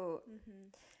 cute.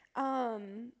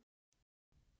 Mm-hmm.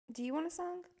 Do you want a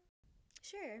song?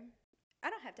 Sure. I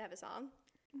don't have to have a song.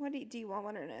 What do you want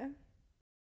one or no?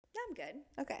 No, I'm good.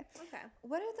 Okay. Okay.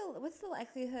 What's the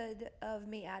likelihood of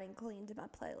me adding Clean to my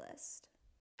playlist?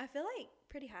 I feel like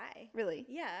pretty high. Really?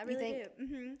 Yeah, I You really think? do.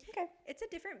 Mm-hmm. Okay. It's a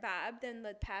different vibe than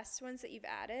the past ones that you've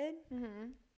added,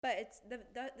 Mm-hmm. but it's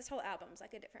this whole album's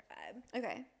like a different vibe.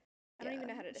 Okay. I don't even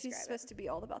know how to describe She's it. supposed to be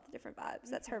all about the different vibes.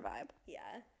 That's her vibe. Yeah.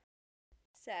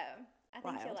 So I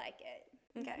think you'll Wild. like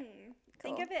it. Okay. Mhm.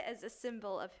 Think Cool. of it as a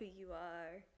symbol of who you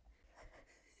are.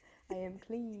 I am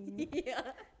clean. Yeah.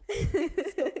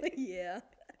 Yeah.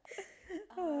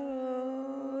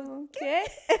 Okay.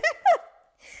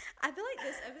 I feel like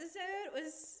this episode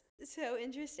was so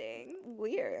interesting.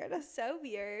 Weird. So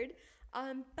weird.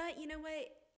 But you know what?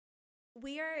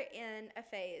 We are in a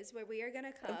phase where we are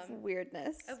gonna Of come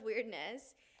weirdness. of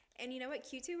weirdness. And you know what?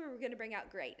 Q2 we're gonna bring out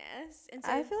greatness. And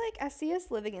so I feel like I see us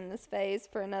living in this phase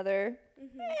for another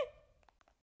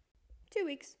 2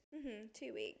 weeks.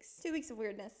 2 weeks. 2 weeks of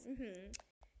weirdness.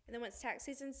 And then once tax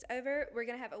season's over, we're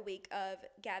going to have a week of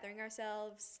gathering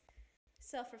ourselves,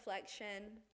 self-reflection,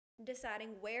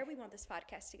 deciding where we want this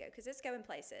podcast to go because it's going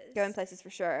places. Going places for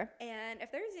sure. And if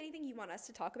there's anything you want us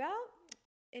to talk about,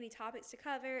 any topics to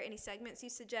cover, any segments you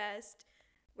suggest,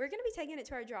 we're going to be taking it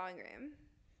to our drawing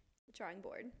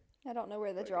board. I don't know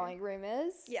where the Okay. drawing room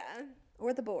is. Yeah.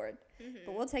 Or the board.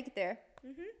 But we'll take it there.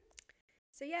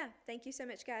 So yeah, thank you so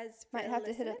much, guys. For Might have to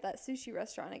hit listening. up that sushi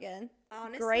restaurant again.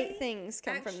 Honestly, Great things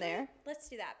come from actually, there. Let's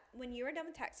do that. When you are done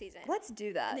with tax season, Let's do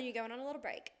and that. then you're going on a little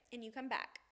break, and you come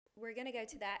back, we're going to go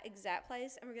to that exact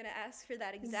place, and we're going to ask for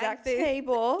that exact food.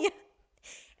 table. Yeah.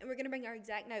 And we're going to bring our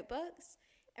exact notebooks,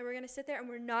 and we're going to sit there, and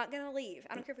we're not going to leave.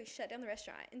 I don't care if we shut down the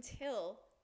restaurant until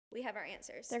we have our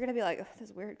answers. They're going to be like, oh,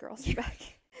 those weird girls are back.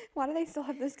 Why do they still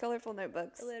have those colorful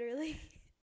notebooks? Literally.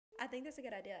 I think that's a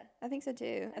good idea. I think so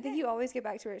too. I think Okay. you always get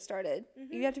back to where it started.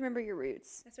 You have to remember your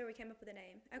roots. That's where we came up with the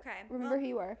name. Okay. Remember Well, who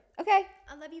you are. Okay.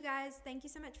 I love you guys. Thank you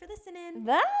so much for listening.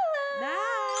 Bye.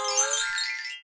 Bye.